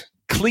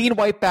 Clean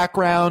white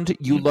background.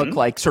 You look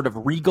like sort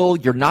of regal.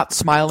 You're not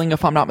smiling,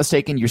 if I'm not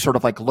mistaken. You sort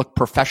of like look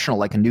professional,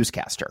 like a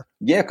newscaster.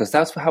 Yeah, because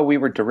that's how we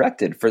were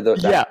directed for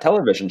that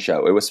television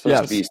show. It was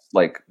supposed to be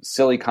like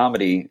silly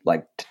comedy,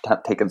 like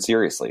taken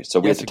seriously.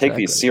 So we had to take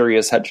these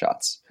serious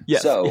headshots.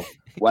 Yes. So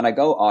when I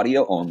go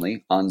audio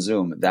only on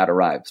Zoom, that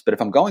arrives. But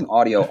if I'm going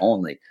audio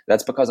only,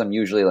 that's because I'm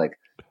usually like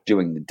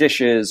doing the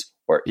dishes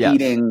or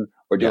eating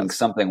or doing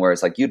something where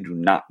it's like you do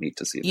not need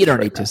to see this. You don't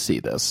need to see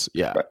this.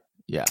 Yeah. Right.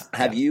 Yeah.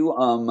 Have you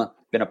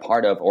been a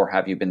part of, or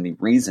have you been the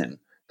reason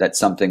that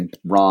something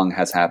wrong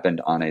has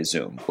happened on a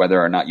Zoom?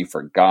 Whether or not you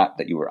forgot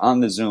that you were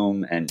on the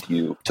Zoom and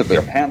you took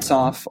your pants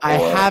off? Or... I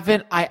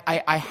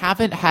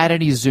haven't had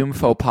any Zoom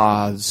faux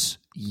pas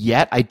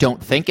yet. I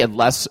don't think,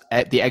 unless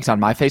the egg's on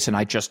my face and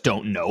I just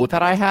don't know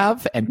that I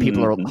have, and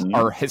people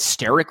are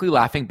hysterically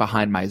laughing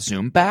behind my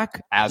Zoom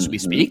back as we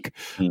speak,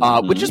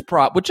 which is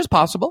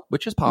possible.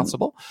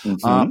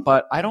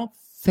 But I don't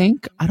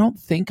think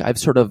I've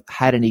sort of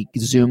had any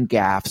Zoom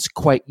gaffes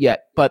quite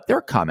yet, but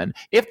they're coming.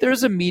 If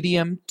there's a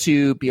medium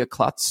to be a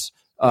klutz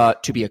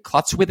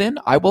within,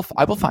 I will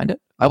find it.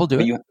 I will do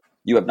it.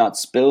 You have not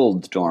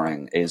spilled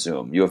during a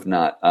Zoom. You have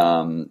not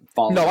fallen.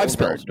 No, I've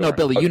spilled. No,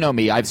 Billy, you know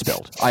me. I've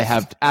spilled. I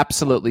have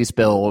absolutely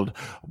spilled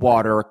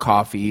water,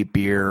 coffee,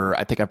 beer.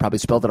 I think I probably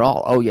spilled it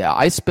all. Oh yeah,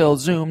 I spill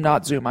Zoom,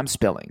 not Zoom. I'm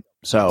spilling.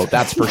 So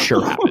that's for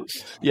sure happened.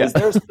 Yeah. Is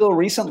there a spill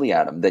recently,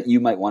 Adam, that you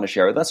might want to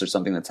share with us, or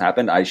something that's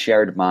happened? I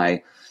shared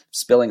my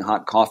spilling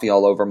hot coffee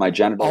all over my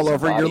genitals, all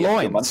over your loins,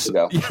 a few months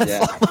ago. Yes,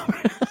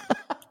 yeah.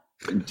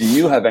 Do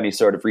you have any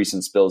sort of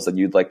recent spills that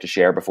you'd like to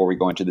share before we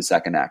go into the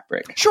second act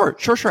break? Sure,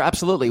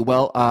 absolutely.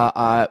 Well,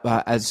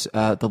 as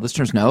the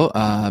listeners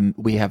know,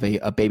 we have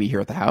a baby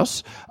here at the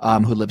house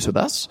just who lives with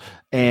us,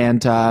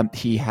 and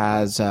he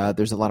has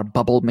there's a lot of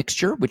bubble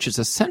mixture, which is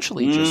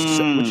essentially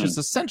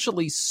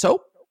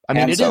soap. I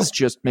mean, it is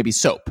just maybe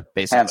soap,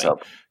 basically. Hand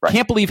soap. Right.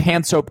 Can't believe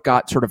hand soap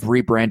got sort of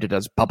rebranded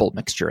as bubble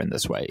mixture in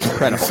this way.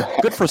 Incredible.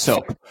 Good for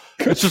soap.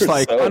 It's just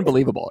like soap.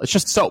 Unbelievable. It's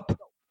just soap.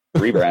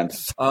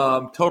 Rebrand.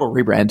 Total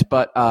rebrand.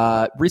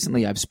 But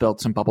recently I've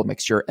spilled some bubble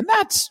mixture, and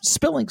that's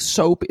spilling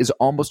soap is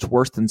almost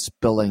worse than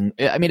spilling.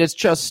 I mean, it's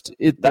just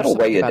that'll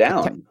weigh you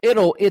down.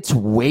 It's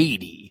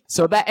weighty.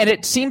 So that, and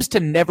it seems to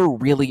never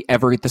really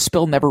ever the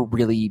spill never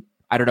really.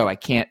 I don't know.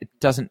 It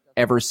doesn't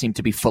ever seem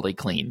to be fully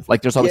clean.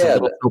 Like there's always a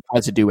little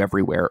residue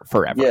everywhere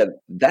forever. Yeah,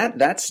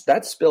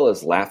 that spill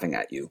is laughing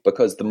at you,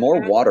 because the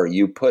more water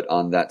you put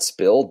on that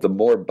spill, the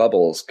more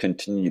bubbles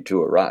continue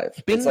to arrive.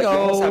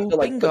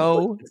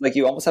 Bingo. It's like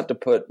you almost have to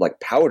put like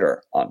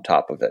powder on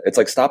top of it. It's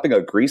like stopping a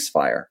grease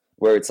fire,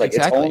 where it's like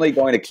It's only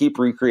going to keep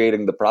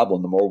recreating the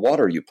problem the more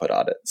water you put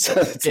on it. So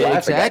it's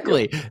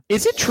exactly.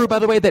 Is it true, by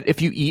the way, that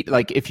if you eat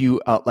if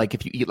you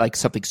eat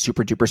something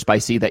super duper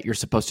spicy that you're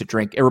supposed to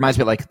drink? It reminds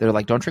me they're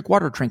like, don't drink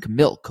water, drink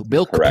milk.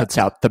 Milk puts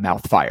out the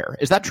mouth fire.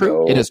 Is that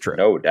true? It is true.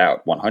 No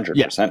doubt,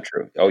 100%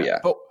 true. Oh yeah,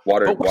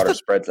 water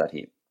spreads that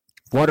heat.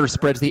 Water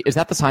spreads is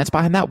that the science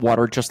behind that?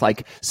 Water just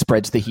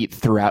spreads the heat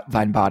throughout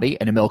thine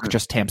body, and a milk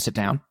just tamps it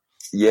down.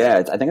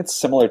 Yeah, I think it's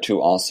similar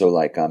to also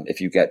like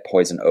if you get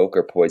poison oak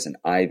or poison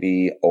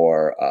ivy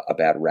or a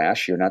bad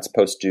rash, you're not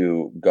supposed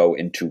to go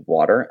into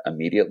water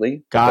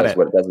immediately. Got it.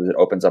 What it does is it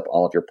opens up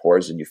all of your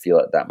pores and you feel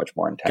it that much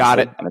more intensely. Got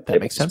it. And that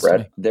makes sense to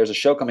me. There's a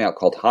show coming out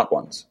called Hot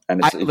Ones.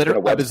 And I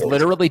was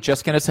literally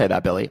just going to say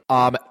that, Billy.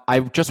 I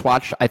just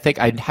watched, I think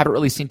I haven't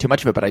really seen too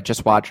much of it, but I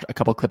just watched a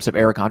couple of clips of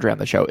Eric Andre on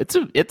the show.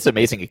 It's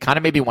amazing. It kind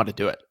of made me want to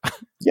do it.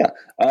 Yeah.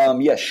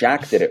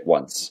 Shaq did it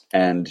once.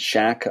 And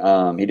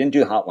Shaq, he didn't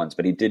do Hot Ones,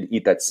 but he did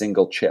eat that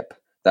single chip,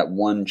 that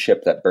one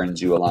chip that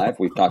burns you alive.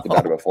 We've talked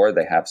about it before.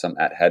 They have some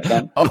at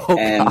Headgun.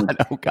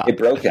 God. It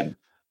broke him.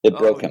 It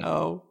broke him.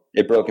 No.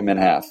 It broke him in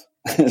half.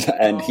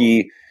 And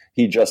he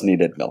just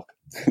needed milk.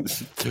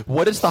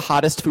 What is the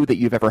hottest food that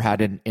you've ever had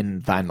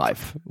in thine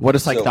life? What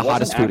is the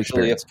hottest food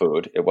experience?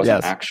 It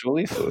wasn't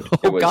actually food.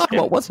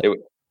 What was it?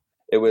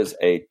 It was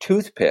a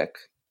toothpick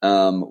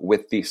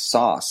with the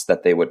sauce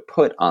that they would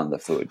put on the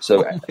food.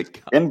 So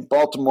in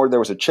Baltimore, there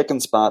was a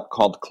chicken spot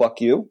called Cluck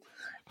You.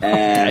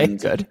 And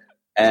good.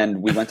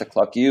 And we went to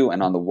Cluck You,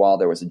 and on the wall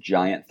there was a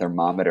giant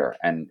thermometer,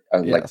 and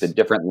like the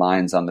different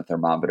lines on the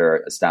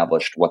thermometer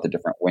established what the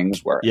different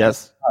wings were.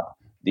 Yes.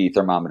 The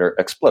thermometer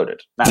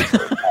exploded.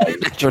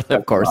 Naturally,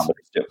 of course.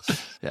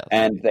 Yes.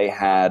 And they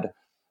had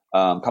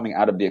coming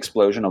out of the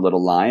explosion a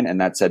little line, and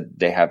that said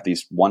they have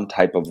these one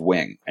type of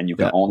wing, and you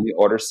can only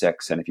order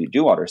 6. And if you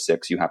do order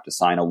 6, you have to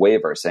sign a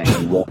waiver saying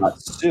you will not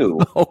sue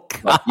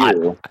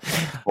you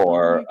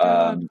for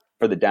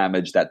the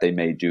damage that they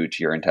may do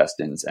to your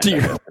intestines and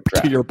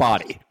to your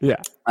body.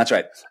 Yeah, that's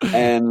right.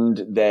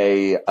 And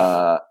they,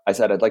 I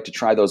said, I'd like to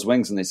try those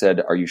wings, and they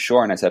said, "Are you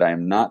sure?" And I said, "I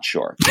am not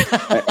sure."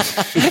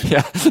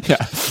 Yeah.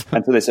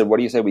 And so they said, "What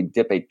do you say we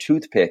dip a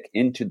toothpick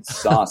into the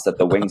sauce that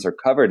the wings are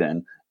covered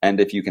in? And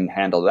if you can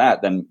handle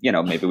that, then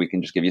maybe we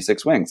can just give you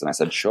 6 wings." And I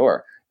said,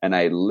 "Sure." And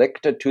I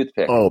licked a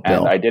toothpick,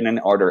 and I didn't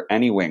order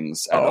any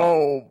wings at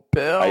all.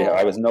 Bill!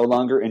 I was no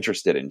longer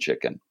interested in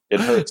chicken.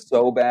 It hurt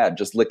so bad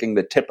just licking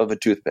the tip of a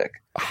toothpick.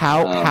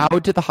 How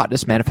did the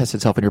hotness manifest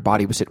itself in your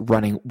body? Was it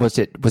running? Was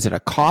it a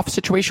cough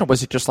situation?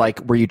 Was it just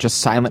were you just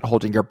silent,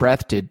 holding your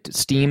breath? Did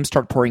steam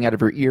start pouring out of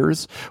your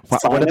ears?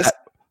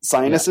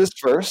 Sinuses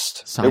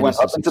first. It went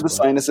up into the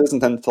sinuses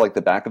and then to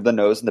the back of the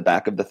nose and the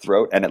back of the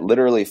throat. And it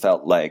literally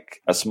felt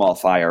like a small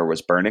fire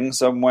was burning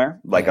somewhere,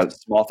 a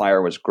small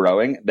fire was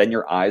growing. Then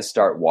your eyes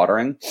start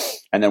watering.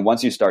 And then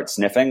once you start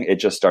sniffing, it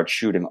just starts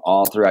shooting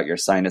all throughout your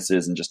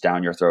sinuses and just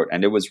down your throat.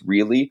 And it was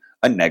really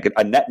a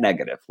net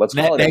negative. Let's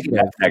call it a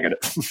net negative.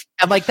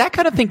 And that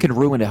kind of thing can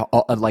ruin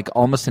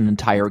almost an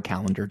entire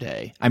calendar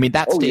day. I mean,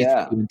 that stays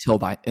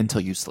until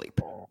you sleep.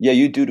 Yeah,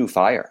 you do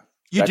fire.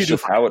 That's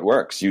just how it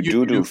works. You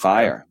do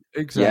fire.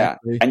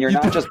 Exactly. Yeah. And you're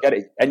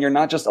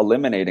not just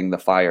eliminating the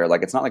fire.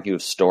 It's not like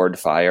you've stored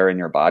fire in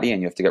your body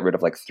and you have to get rid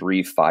of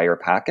 3 fire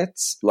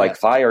packets.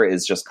 Fire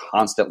is just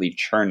constantly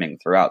churning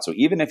throughout. So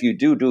even if you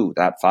do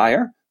that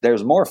fire,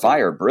 there's more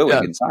fire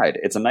brewing inside.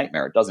 It's a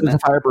nightmare. It doesn't end.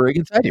 There's a fire brewing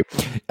inside you.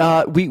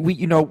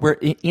 We're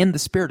in the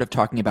spirit of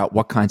talking about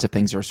what kinds of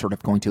things are sort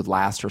of going to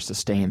last or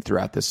sustain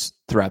throughout this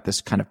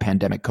kind of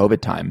pandemic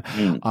COVID time.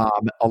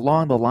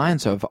 Along the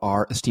lines of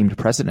our esteemed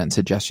president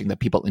suggesting that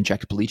people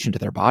inject bleach into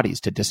their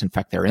bodies to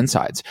disinfect their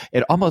insides,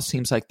 it almost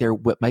seems like there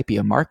might be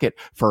a market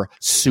for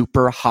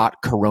super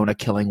hot Corona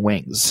killing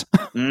wings.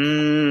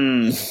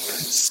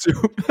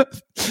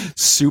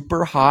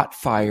 Super hot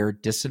fire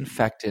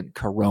disinfectant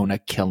Corona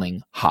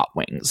killing hot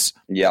wings.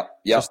 Yep.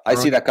 I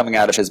see that coming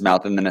out of his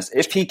mouth. And then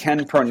if he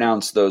can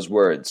pronounce those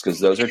words, because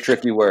those are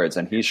tricky words,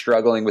 and he's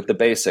struggling with the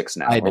basics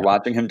now. We're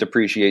watching him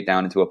depreciate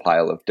down into a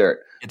pile of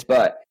dirt.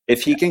 But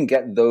if he can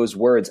get those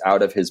words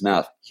out of his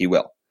mouth, he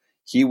will.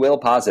 He will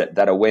posit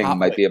that a wing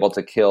might be able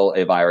to kill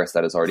a virus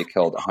that has already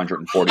killed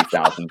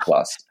 140,000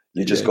 plus.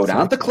 You just go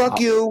down to Cluck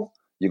You.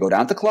 You go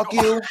down to Cluck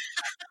You.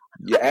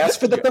 You ask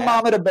for the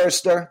thermometer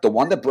burster, the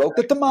one that broke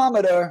the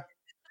thermometer.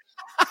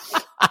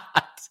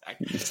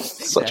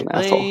 Such an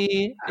asshole.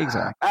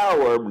 Exactly.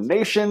 Our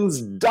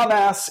nation's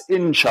dumbass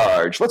in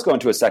charge. Let's go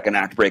into a second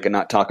act break and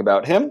not talk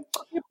about him.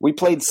 We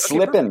played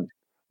Slippin'.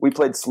 We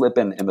played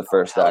Slippin' in the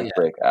first act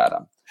break,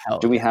 Adam.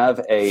 Do we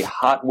have a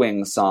Hot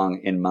Wings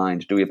song in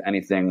mind? Do we have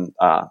anything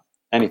on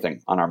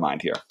our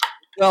mind here?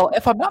 Well,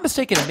 if I'm not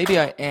mistaken, and maybe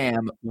I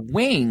am,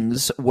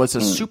 Wings was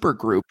a super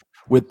group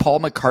with Paul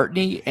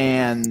McCartney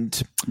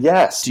and...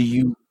 Yes. Do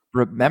you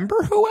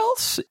remember who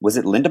else? Was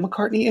it Linda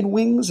McCartney in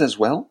Wings as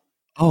well?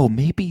 Oh,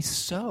 maybe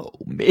so.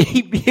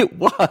 Maybe it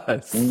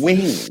was.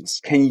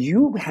 Wings. Can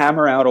you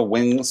hammer out a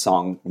Wings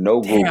song?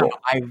 No Google.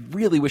 I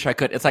really wish I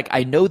could. It's like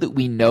I know that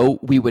we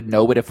would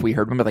know it if we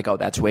heard them. Like, oh,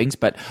 that's Wings.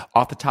 But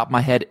off the top of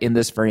my head, in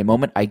this very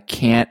moment, I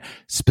can't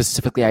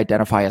specifically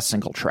identify a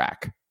single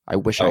track. I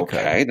wish I could.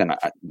 Okay,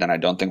 then I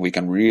don't think we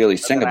can really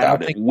sing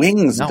about it.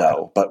 Wings,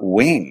 though. But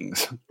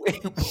Wings.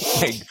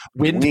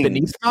 Wind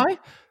Beneath Sky?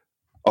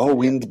 Oh,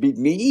 Wind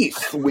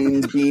Beneath.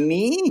 Wind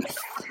Beneath.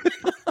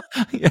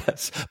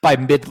 Yes, by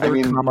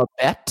Midler,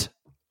 Bet.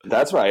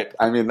 That's right.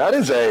 I mean, that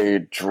is a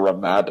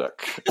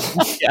dramatic.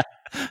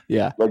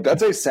 Yeah. Like,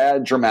 that's a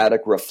sad,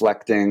 dramatic,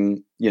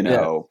 reflecting,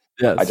 Yes.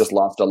 I just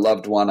lost a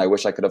loved one. I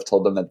wish I could have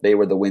told them that they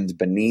were the wind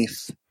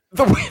beneath.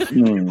 The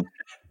wind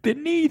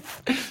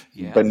beneath.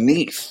 Yeah.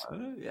 Beneath.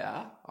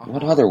 Yeah.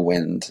 What other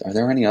wind? Are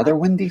there any other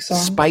windy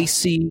songs?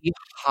 Spicy,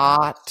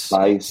 hot.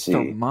 Spicy.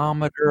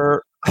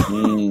 Thermometer.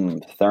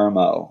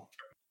 Thermo.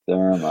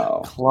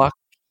 Cluck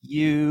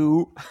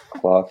You.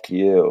 Cluck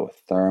You.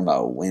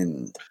 Thermo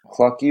wind.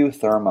 Cluck You.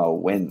 Thermo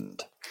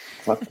wind.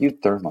 Cluck You.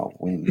 Thermo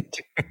wind.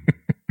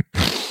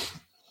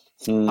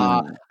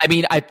 I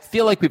mean, I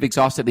feel like we've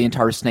exhausted the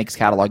entire Snakes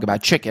catalog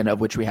about chicken, of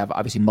which we have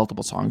obviously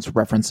multiple songs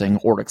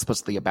referencing or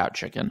explicitly about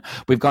chicken.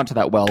 We've gone to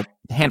that well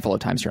a handful of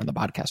times here on the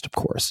podcast, of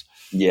course.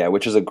 Yeah,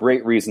 which is a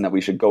great reason that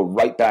we should go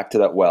right back to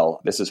that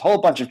well. This is a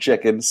whole bunch of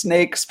chicken,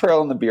 Snakes,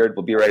 Pearl and the Beard.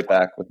 We'll be right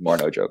back with more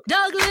No Joke.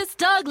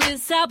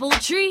 Douglas, apple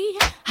tree,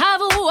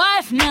 have a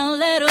wife, now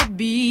let her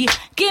be.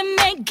 Give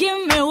me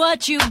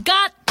what you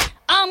got.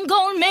 I'm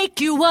gonna make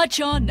you what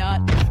you're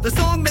not. The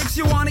song makes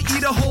you want to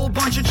eat a whole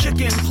bunch of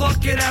chicken.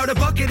 Pluck it out a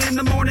bucket in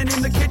the morning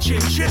in the kitchen.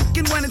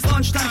 Chicken when it's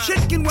lunchtime,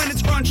 chicken when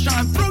it's crunch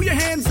time. Throw your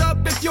hands up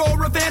if you're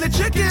a fan of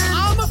chicken.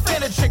 I'm a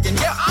fan of chicken,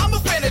 yeah, I'm a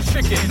fan of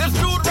chicken. This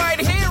dude right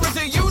here is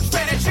a huge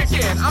fan of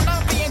chicken. I'm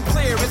not being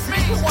clear, it's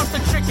me who wants the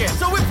chicken.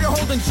 So if you're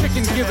holding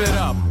chicken, give it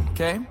up,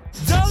 okay?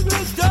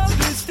 Douglas,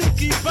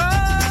 sticky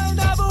fine.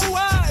 Have a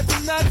wife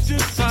and that's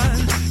just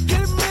fine.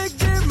 Give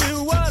me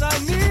what I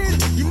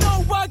need. You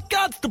know I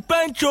got the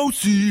banjo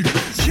seed.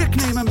 Chick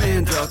named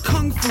Amanda,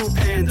 Kung Fu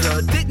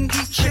Panda. Didn't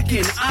eat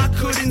chicken, I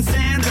couldn't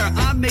stand her.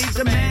 I made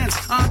demands,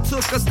 I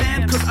took a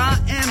stand, cause I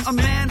am a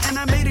man and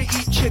I made her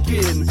eat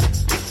chicken.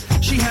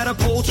 She had a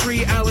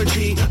poultry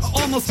allergy,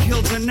 almost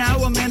killed her, now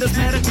Amanda's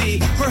mad at me.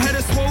 Her head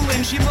is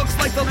swollen, she looks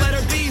like the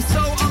letter B, so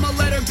I'm a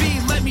letter B,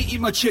 let me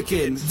eat my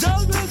chicken.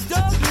 Douglas,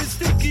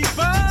 sticky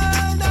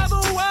fine. Have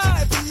a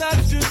wife and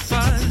that's just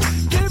fine.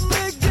 Give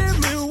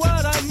me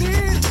what I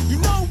need. You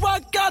know I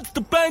got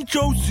the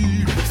banjo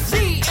seed.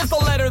 C is the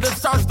letter that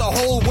starts the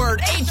whole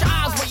word.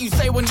 H-I is what you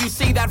say when you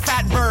see that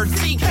fat bird.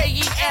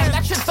 C-K-E-N,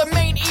 that's just the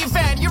main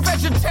event. You're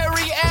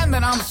vegetarian,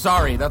 then I'm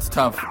sorry, that's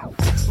tough.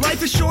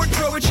 Life is short,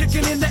 throw a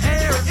chicken in the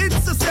air.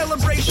 It's a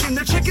celebration,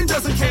 the chicken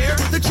doesn't care.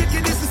 The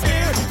chicken isn't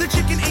scared, the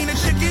chicken ain't a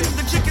chicken.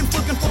 The chicken's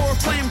looking for a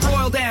flame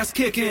broiled ass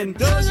kicking.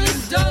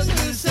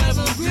 Douglas,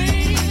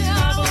 evergreen.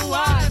 Have a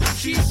wife,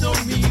 she's so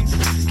mean.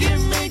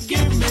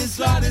 Give me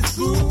slotted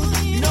spoon.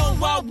 You know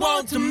I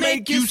want to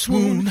make you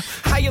swoon.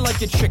 How you like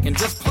your chicken?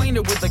 Just plain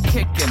it with a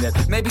kick in it.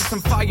 Maybe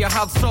some fire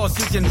hot sauce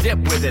you can dip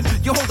with it.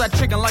 You hold that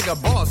chicken like a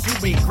boss, you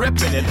be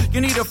gripping it.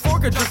 You need a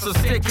fork or just a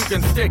stick you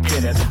can stick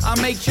in it. I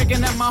make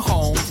chicken at my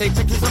home, take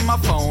pictures on my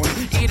phone,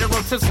 eat a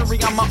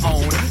rotisserie on my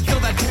own. Kill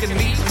that chicken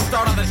meat and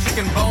start on the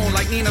chicken bone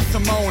like Nina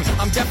Simone.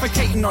 I'm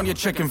defecating on your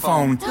chicken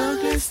phone.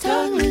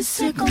 Douglas,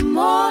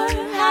 sycamore,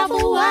 have a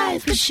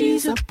wife, but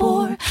she's a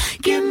bore.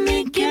 Give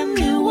me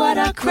what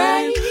I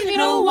crave. You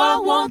know I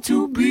want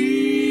to be.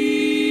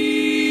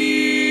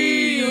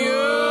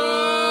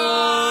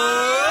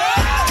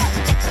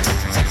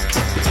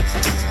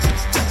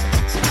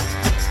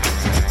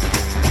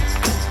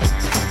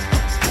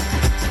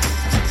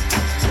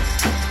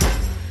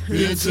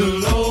 It's a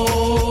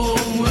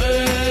long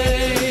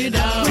way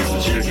down. Where's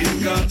the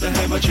chicken? Got to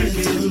have my chicken.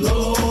 It's a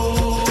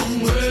long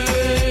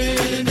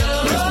way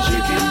down. Where's the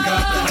chicken?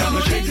 Got to have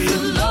my chicken. It's a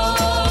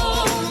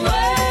long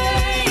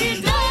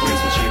way down.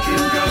 Where's the chicken?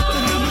 Got to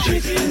have my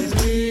chicken.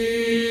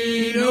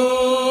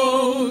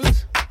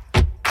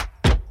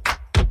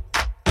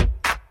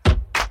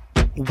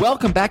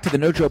 Welcome back to the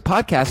No Joke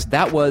Podcast.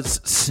 That was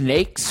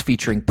Snakes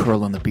featuring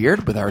Pearl and the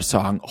Beard with our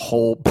song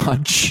Whole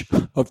Bunch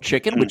of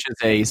Chicken, which is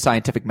a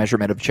scientific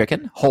measurement of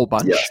chicken. Whole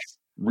bunch. Yes.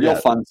 Real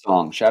fun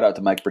song. Shout out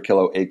to Mike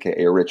Burkillo,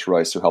 a.k.a. Rich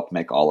Royce, who helped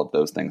make all of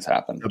those things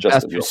happen.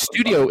 The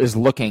studio is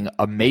looking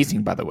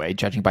amazing, by the way,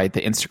 judging by the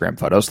Instagram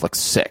photos. Looks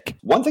sick.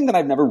 One thing that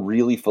I've never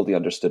really fully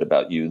understood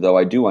about you, though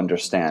I do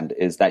understand,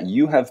 is that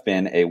you have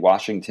been a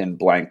Washington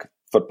blank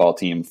football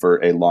team for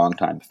a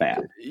long-time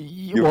fan.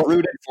 You've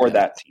rooted for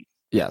that team.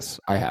 Yes,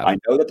 I have. I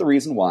know that the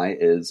reason why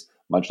is,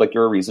 much like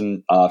your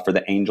reason for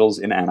the Angels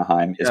in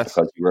Anaheim, is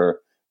because you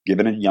were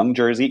given a young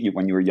jersey.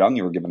 When you were young,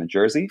 you were given a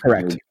jersey.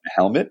 Correct. You were given a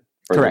helmet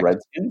for the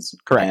Redskins.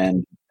 Correct.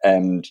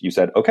 And you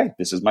said, okay,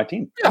 this is my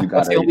team. Yeah, you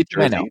got the only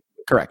jersey. I know.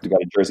 Correct. You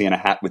got a jersey and a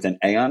hat with an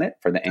A on it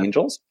for the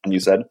Angels. And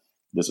you said,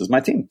 this is my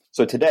team.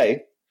 So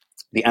today,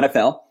 the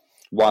NFL,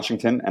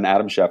 Washington, and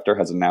Adam Schefter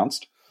has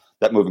announced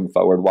that moving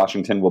forward,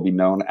 Washington will be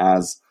known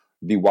as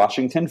the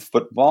Washington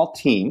Football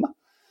Team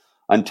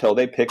until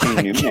they pick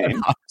a new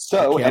name.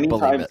 So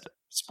anytime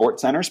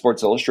SportsCenter,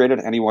 Sports Illustrated,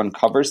 anyone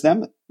covers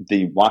them,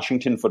 the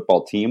Washington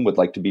Football Team would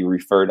like to be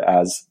referred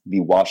as the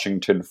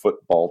Washington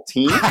Football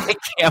Team. I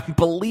can't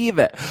believe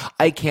it.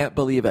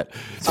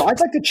 So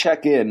I'd like to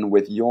check in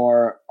with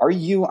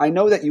I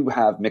know that you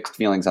have mixed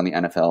feelings on the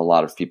NFL. A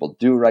lot of people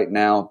do right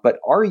now, but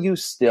are you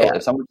still,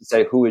 if someone would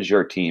say, who is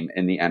your team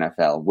in the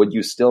NFL, would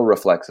you still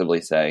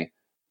reflexively say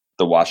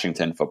the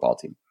Washington Football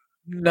Team?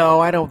 No,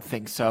 I don't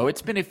think so.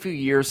 It's been a few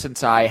years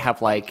since I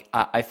have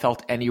I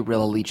felt any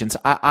real allegiance.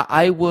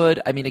 I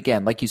mean,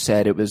 again, like you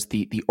said, it was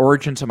the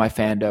origins of my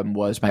fandom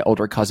was my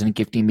older cousin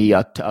gifting me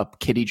a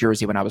kitty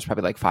jersey when I was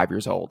probably 5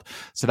 years old.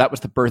 So that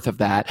was the birth of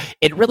that.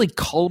 It really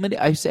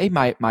culminated, I say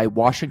my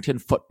Washington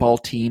Football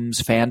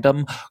Team's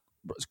fandom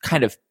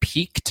kind of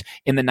peaked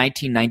in the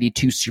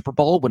 1992 Super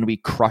Bowl when we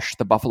crushed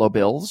the Buffalo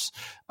Bills.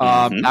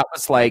 That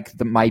was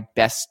my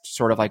best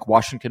sort of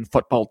Washington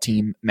Football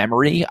Team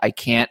memory.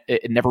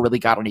 It never really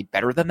got any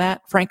better than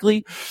that,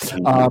 frankly.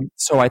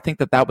 So I think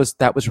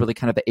that was really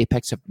kind of the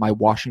apex of my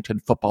Washington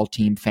Football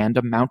Team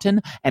fandom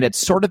mountain. And it's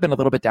sort of been a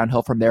little bit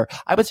downhill from there.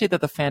 I would say that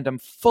the fandom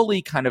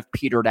fully kind of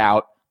petered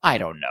out, I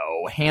don't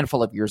know, a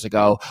handful of years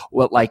ago,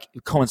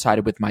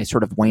 coincided with my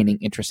sort of waning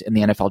interest in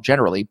the NFL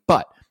generally.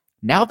 But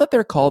now that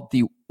they're called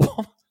the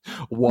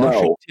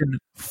Washington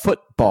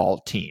Football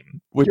Team,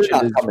 which you're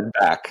not coming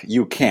back.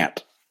 You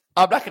can't.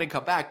 I'm not going to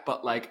come back,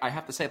 but I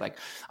have to say,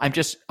 I'm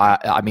just,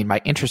 I mean, my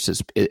interest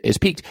is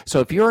peaked. So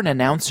if you're an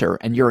announcer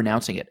and you're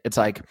announcing it, it's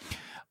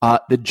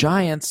the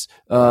Giants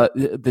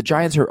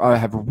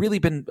have really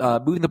been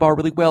moving the ball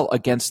really well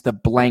against the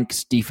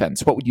blanks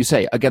defense. What would you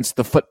say against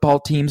the football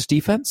team's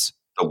defense?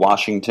 The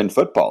Washington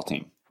Football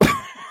Team.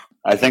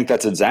 I think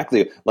that's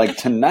exactly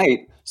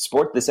tonight.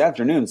 This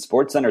afternoon,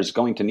 SportsCenter is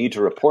going to need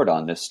to report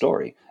on this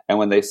story. And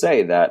when they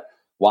say that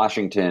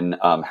Washington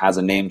has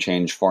a name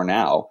change for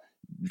now,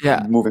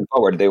 moving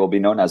forward, they will be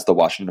known as the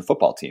Washington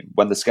Football Team.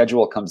 When the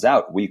schedule comes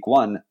out, week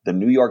 1, the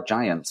New York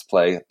Giants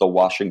play the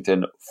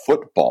Washington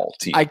Football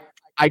Team.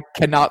 I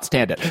cannot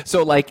stand it.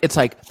 So it's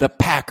the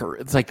Packer.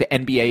 It's the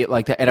NBA,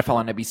 the NFL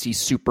on NBC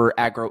super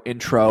aggro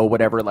intro,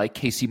 whatever,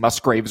 Casey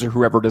Musgraves or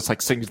whoever just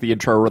sings the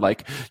intro or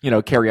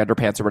Carrie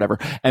Underpants or whatever.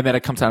 And then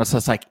it comes down and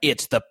says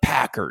it's the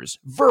Packers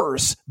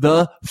versus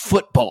the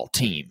football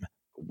team.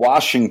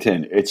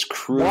 Washington. It's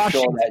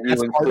crucial that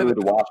you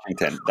include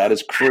Washington. That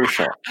is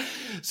crucial.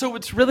 So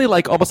it's really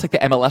almost the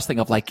MLS thing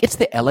of it's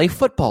the LA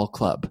Football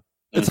Club.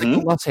 It's the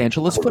Los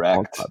Angeles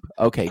Football Club.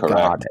 Okay,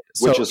 got it.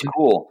 Which is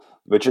cool.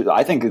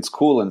 I think it's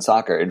cool in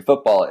soccer. In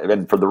football,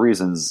 and for the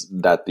reasons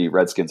that the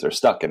Redskins are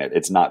stuck in it,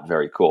 it's not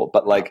very cool.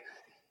 But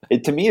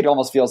to me, it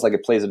almost feels like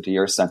it plays into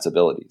your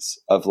sensibilities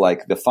of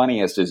the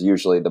funniest is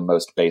usually the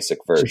most basic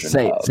version.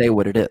 Say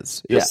what it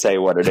is. Just say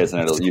what it is,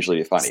 and it'll usually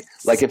be funny.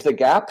 If the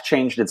Gap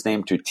changed its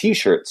name to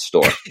T-shirt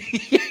store,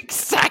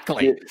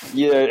 exactly.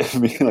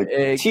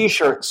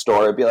 T-shirt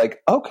store, it'd be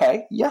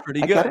okay, yeah,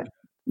 pretty I good. Get it.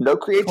 No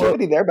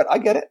creativity there, but I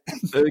get it.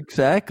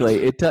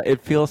 Exactly.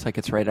 It feels like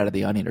it's right out of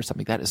The Onion or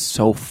something. That is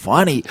so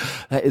funny.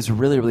 That is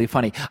really, really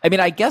funny. I mean,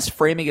 I guess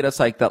framing it as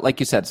that, like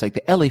you said, it's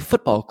the LA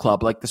Football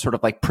Club, the sort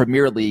of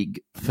Premier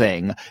League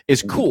thing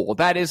is cool.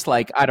 That is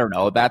I don't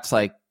know, that's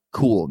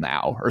cool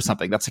now or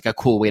something. That's a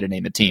cool way to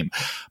name a team.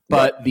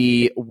 But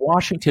the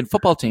Washington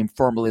Football Team,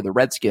 formerly the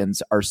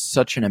Redskins, are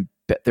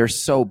they're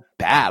so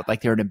bad.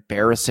 They're an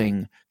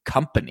embarrassing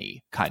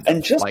company kind of.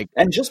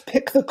 And just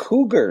pick the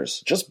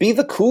Cougars. Just be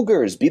the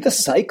Cougars. Be the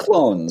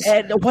Cyclones.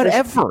 And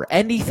whatever.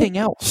 Anything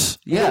else.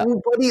 Yeah.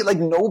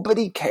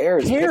 Nobody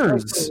cares.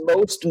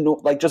 Most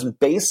just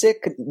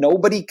basic.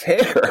 Nobody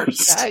cares.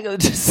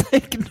 Just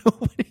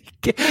nobody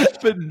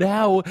But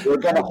now we're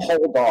going to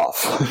hold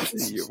off.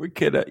 We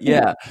could,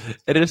 yeah.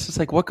 And it's just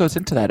like, what goes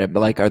into that? And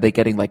like, are they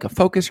getting like a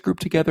focus group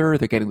together? Are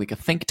they getting like a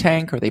think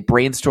tank? Are they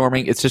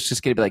brainstorming? It's just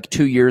going to be like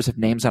 2 years of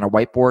names on a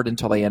whiteboard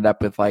until they end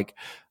up with like,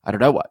 I don't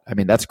know what. I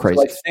mean, that's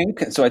crazy.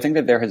 So I think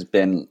that there has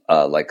been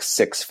like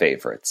 6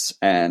 favorites,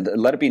 and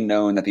let it be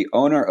known that the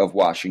owner of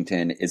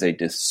Washington is a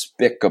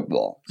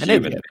despicable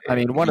idiot. I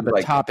mean, one of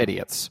the top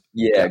idiots.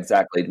 Yeah,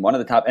 exactly. One of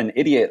the top, an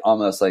idiot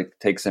almost like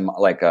takes him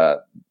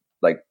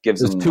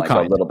gives him like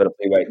a little bit of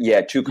leeway.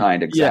 Yeah, too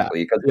kind,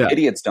 exactly. Because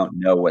idiots don't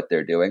know what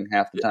they're doing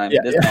half the time.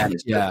 This man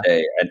is just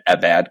a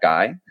bad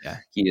guy. Yeah.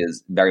 He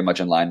is very much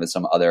in line with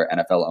some other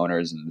NFL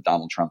owners and the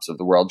Donald Trumps of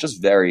the world.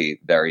 Just very,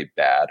 very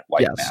bad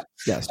white man.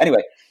 Yes.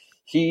 Anyway,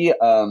 he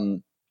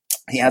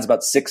has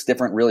about 6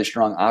 different really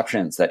strong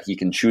options that he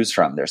can choose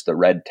from. There's the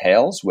Red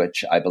Tails,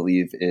 which I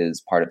believe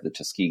is part of the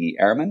Tuskegee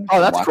Airmen. Oh,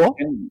 that's cool.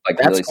 Like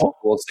that's really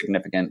cool,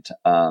 significant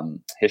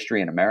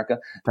history in America.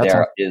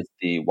 There is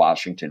the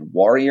Washington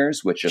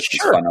Warriors, which is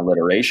just fun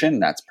alliteration.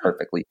 That's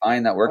perfectly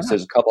fine. That works.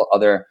 There's a couple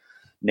other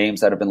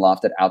names that have been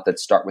lofted out that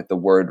start with the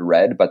word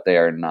red, but they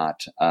are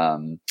not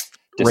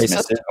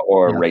dismissive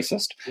or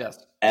racist. Yes.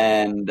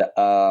 And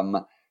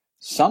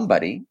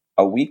somebody,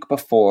 a week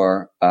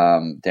before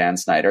Dan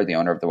Snyder, the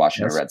owner of the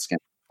Washington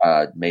Redskins,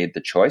 made the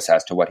choice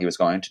as to what he was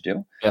going to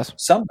do,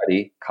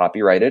 somebody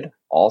copyrighted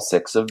all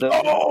 6 of them.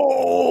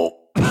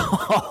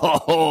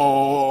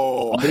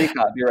 Somebody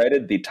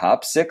copyrighted the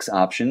top 6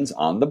 options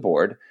on the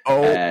board.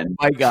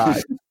 My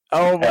God.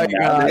 Oh, my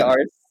God. They are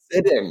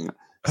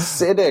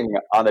sitting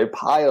on a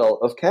pile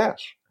of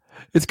cash.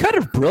 It's kind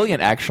of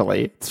brilliant,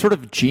 actually. It's sort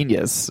of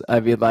genius. I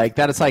mean, like,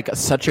 that is like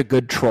such a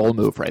good troll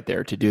move right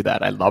there to do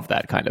that. I love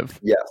that kind of.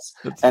 Yes.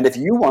 And if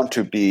you want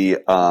to be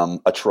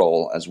a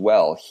troll as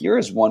well, here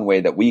is one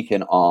way that we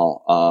can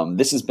all,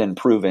 this has been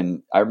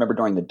proven. I remember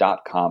during the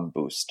 .com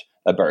burst,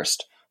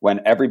 when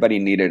everybody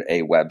needed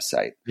a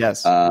website.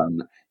 Yes.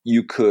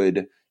 You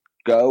could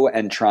go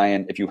and try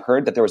and, if you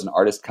heard that there was an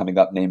artist coming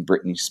up named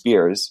Britney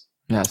Spears,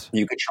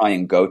 you could try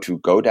and go to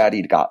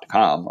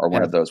GoDaddy.com or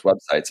one of those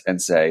websites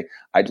and say,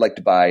 I'd like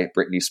to buy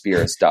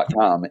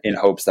BritneySpears.com in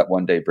hopes that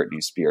one day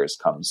Britney Spears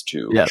comes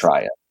to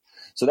try it.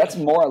 So that's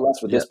more or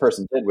less what this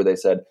person did, where they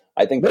said,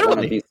 I think that one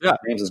of these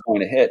names is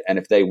going to hit, and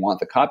if they want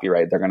the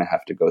copyright, they're going to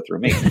have to go through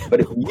me. But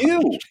if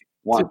you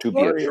want to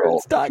be a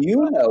troll,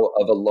 you know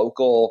of a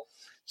local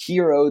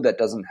hero that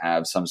doesn't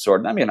have some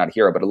sort, I mean, not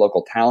hero, but a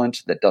local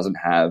talent that doesn't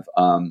have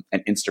an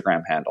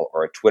Instagram handle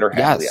or a Twitter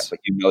handle yet, but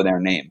you know their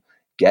name.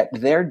 Get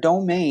their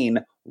domain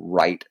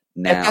right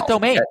now. Get that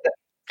domain.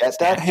 Get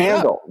that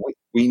handle.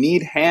 We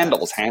need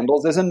handles.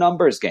 Handles is a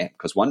numbers game,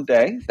 because one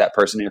day that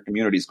person in your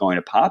community is going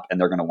to pop and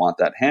they're going to want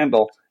that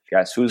handle.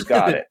 Guess who's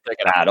got it?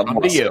 Adam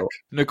Lussick.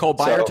 Nicole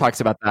Byer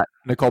talks about that.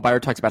 Nicole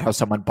Byer talks about how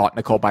someone bought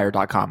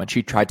NicoleByer.com and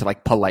she tried to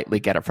like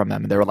politely get it from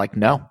them, and they were like,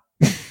 no.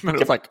 And it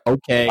was like,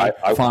 okay,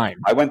 fine.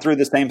 I went through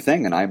the same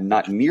thing, and I'm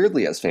not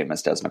nearly as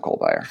famous as Nicole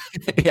Byer.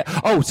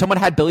 Oh, someone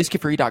had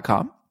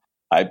BillyScafuri.com?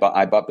 I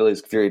bought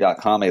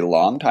BillyScafuri.com a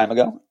long time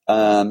ago,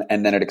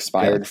 and then it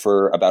expired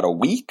for about a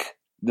week.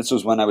 This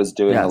was when I was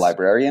doing The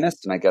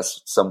Librarianist, and I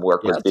guess some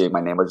work was being, my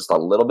name was just a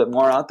little bit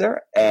more out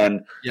there.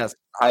 And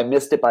I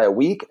missed it by a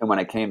week, and when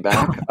I came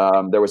back,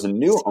 there was a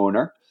new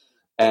owner,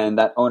 and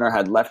that owner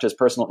had left his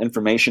personal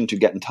information to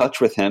get in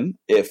touch with him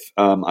if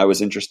I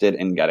was interested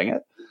in getting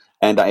it.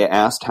 And I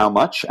asked how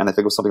much, and I think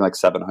it was something like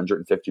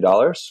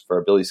 $750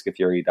 for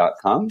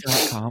BillyScafuri.com.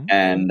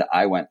 And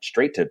I went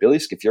straight to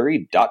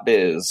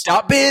BillyScafuri.biz.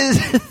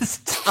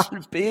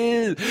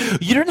 .biz.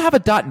 You didn't have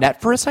a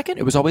 .net for a second?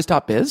 It was always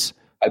 .biz?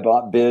 I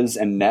bought biz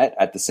and net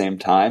at the same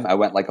time. I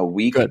went like a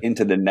week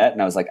into the net,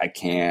 and I was like, I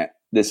can't.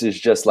 This is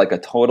just like a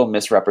total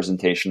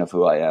misrepresentation of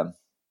who I am.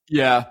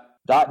 Yeah.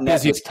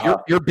 .net is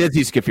tough. You're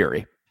busy,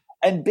 Scafuri.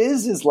 And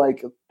biz is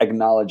like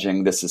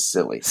acknowledging this is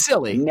silly.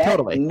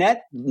 Totally.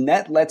 Net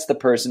lets the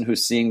person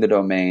who's seeing the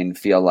domain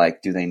feel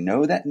like, do they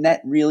know that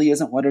net really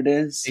isn't what it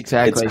is?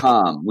 Exactly. It's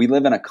calm. We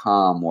live in a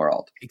calm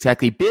world.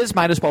 Exactly. Biz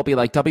might as well be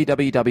like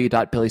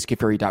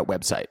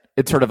www.billyscafuri.website.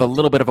 It's sort of a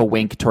little bit of a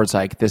wink towards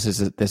like, this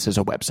is a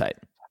website.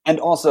 And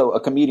also,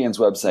 a comedian's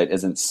website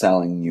isn't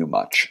selling you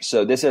much.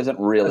 So this isn't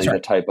really the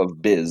type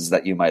of biz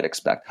that you might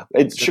expect.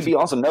 It should be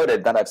also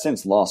noted that I've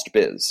since lost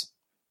biz.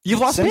 You've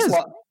lost biz?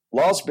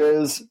 Lost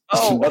biz.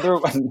 Another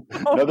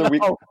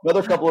week.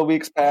 Another couple of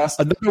weeks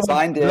passed.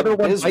 Signed in. Another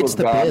one biz bites was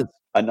the gone. biz.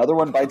 Another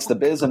one bites the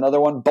biz. Another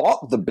one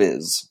bought the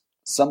biz.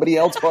 Somebody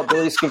else bought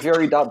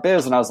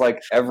BillyScafuri.biz, and I was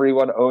like,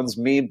 everyone owns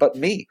me but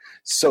me.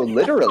 So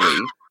literally,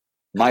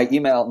 my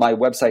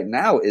website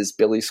now is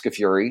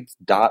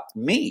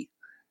BillyScafuri.me.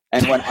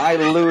 And when I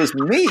lose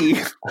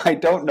me, I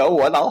don't know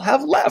what I'll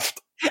have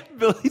left.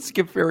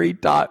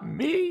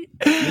 BillyScafuri.me.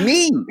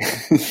 Me.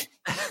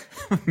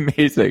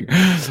 Amazing.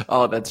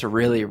 Oh, that's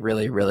really,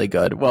 really, really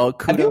good. Well,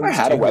 have you ever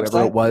had a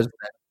website? It was.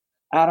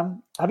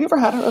 Adam, have you ever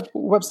had a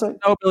website?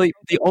 No, Billy.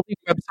 The only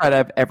website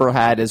I've ever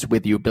had is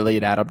with you,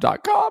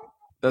 BillyandAdam.com.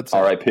 That's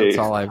R.I.P. That's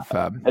all I've.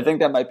 I think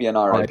that might be an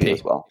R.I.P.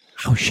 as well.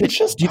 Oh shit! It's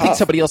just do you tough. think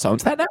somebody else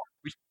owns that now?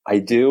 I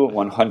do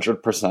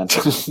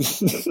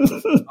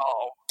 100%.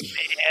 Oh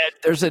man,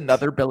 there's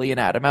another Billy and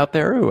Adam out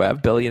there who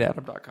have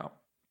BillyandAdam.com.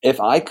 If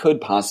I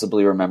could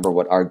possibly remember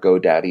what our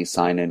GoDaddy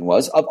sign-in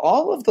was, of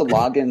all of the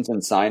logins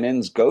and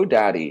sign-ins,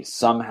 GoDaddy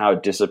somehow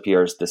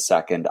disappears the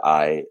second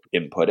I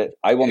input it.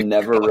 I will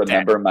never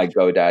remember my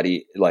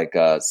GoDaddy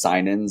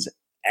sign-ins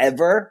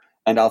ever,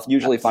 and I'll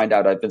usually find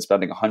out I've been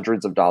spending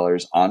hundreds of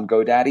dollars on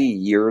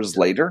GoDaddy years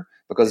later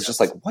because it's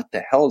just like, what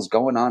the hell is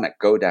going on at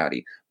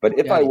GoDaddy? But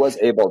if I was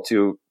able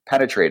to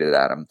penetrate it,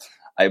 Adam,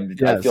 I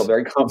feel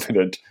very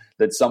confident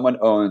that someone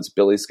owns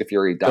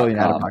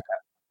BillyScafuri.com.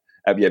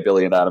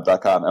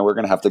 BillyandAdam.com, and we're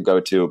going to have to go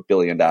to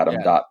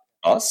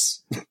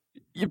BillyandAdam.us.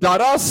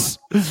 .us.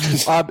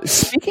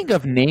 Speaking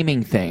of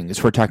naming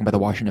things, we're talking about the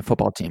Washington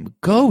football team.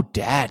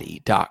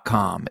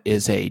 GoDaddy.com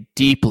is a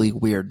deeply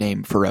weird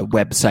name for a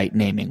website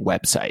naming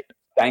website.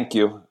 Thank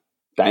you.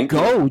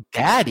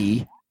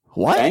 GoDaddy?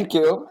 What? Thank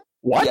you.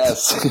 What?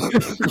 Yes.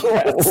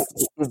 Yes.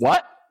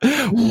 What?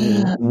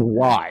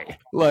 Why?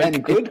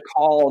 And good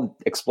call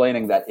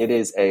explaining that it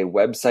is a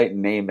website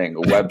naming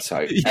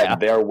website,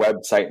 and their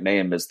website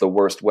name is the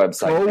worst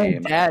website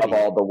name of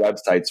all the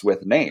websites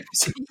with names.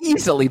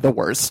 Easily the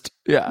worst.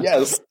 Yeah.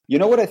 Yes. You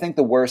know what I think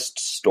the worst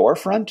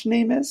storefront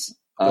name is?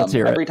 Let's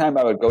hear every time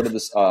I would go to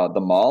this the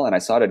mall and I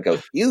saw it, I'd go,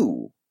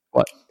 ew.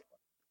 What?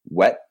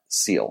 Wet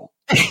seal.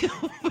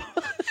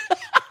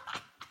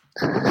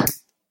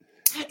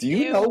 Do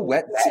you know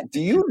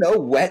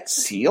Wet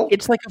Seal?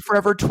 It's like a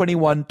Forever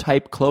 21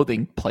 type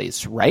clothing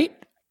place, right?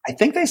 I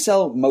think they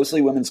sell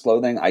mostly women's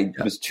clothing. I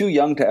was too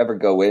young to ever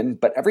go in,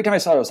 but every time I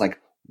saw it, I was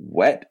like,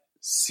 Wet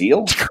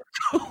Seal?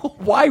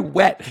 Why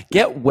wet?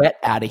 Get wet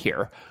out of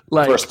here.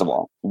 First of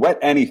all, wet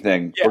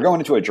anything. Yeah. We're going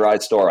into a dry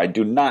store. I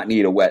do not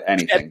need a wet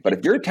anything. But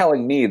if you're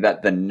telling me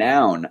that the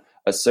noun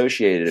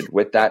associated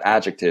with that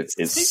adjective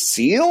is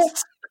seal?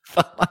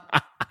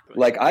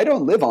 I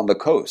don't live on the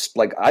coast.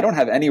 I don't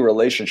have any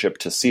relationship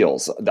to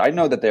seals. I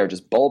know that they're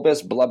just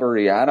bulbous,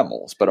 blubbery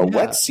animals. But a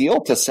wet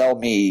seal to sell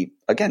me,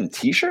 again,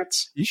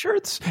 T-shirts?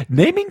 T-shirts?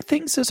 Naming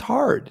things is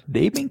hard.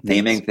 Naming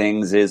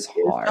things is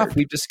hard.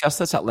 We've discussed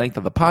this at length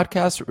on the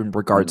podcast in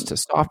regards to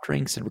soft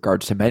drinks, in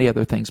regards to many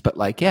other things. But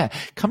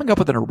coming up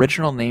with an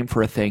original name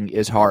for a thing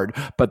is hard.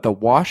 But the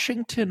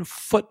Washington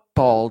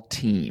football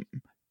team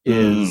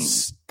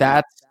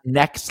that's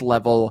next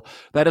level.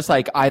 That is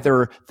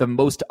either the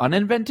most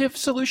uninventive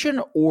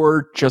solution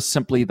or just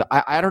simply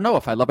I don't know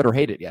if I love it or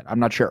hate it yet. I'm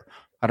not sure.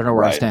 I don't know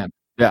where I stand.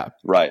 Yeah.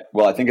 Right.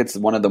 Well, I think it's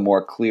one of the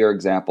more clear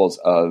examples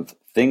of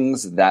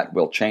things that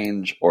will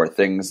change or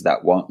things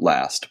that won't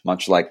last,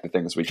 much like the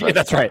things we tried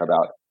to talk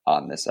about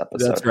on this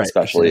episode,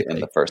 especially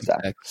in the first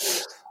half.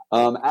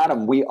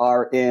 Adam, we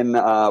are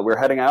we're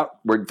heading out.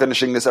 We're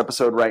finishing this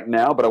episode right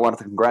now, but I wanted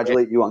to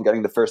congratulate you on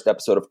getting the first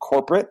episode of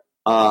Corporate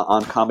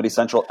on Comedy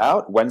Central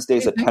out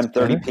Wednesdays at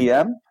 10:30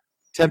 p.m.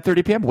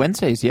 10:30 p.m.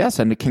 Wednesdays, yes.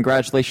 And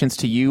congratulations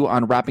to you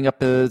on wrapping up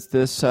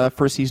this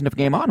first season of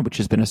Game On, which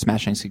has been a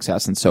smashing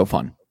success and so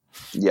fun.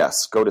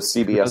 Yes, go to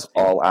CBS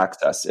All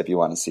Access if you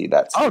want to see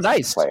that. Oh,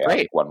 nice. Play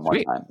Great. Out one more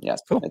time.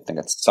 Yes, cool. I think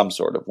it's some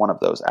sort of one of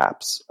those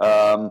apps.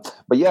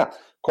 But yeah,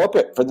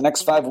 Corporate for the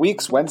next 5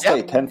 weeks,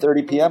 Wednesday,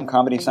 10:30 p.m.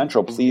 Comedy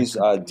Central. Please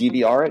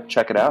DVR it,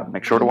 check it out,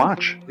 make sure to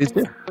watch. Please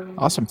do.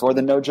 Awesome. For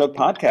the No Joke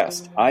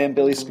Podcast, I am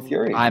Billy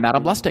Scafuri. I'm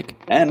Adam Lustig.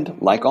 And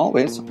like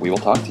always, we will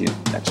talk to you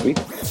next week.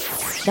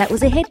 That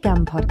was a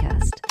HeadGum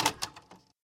podcast.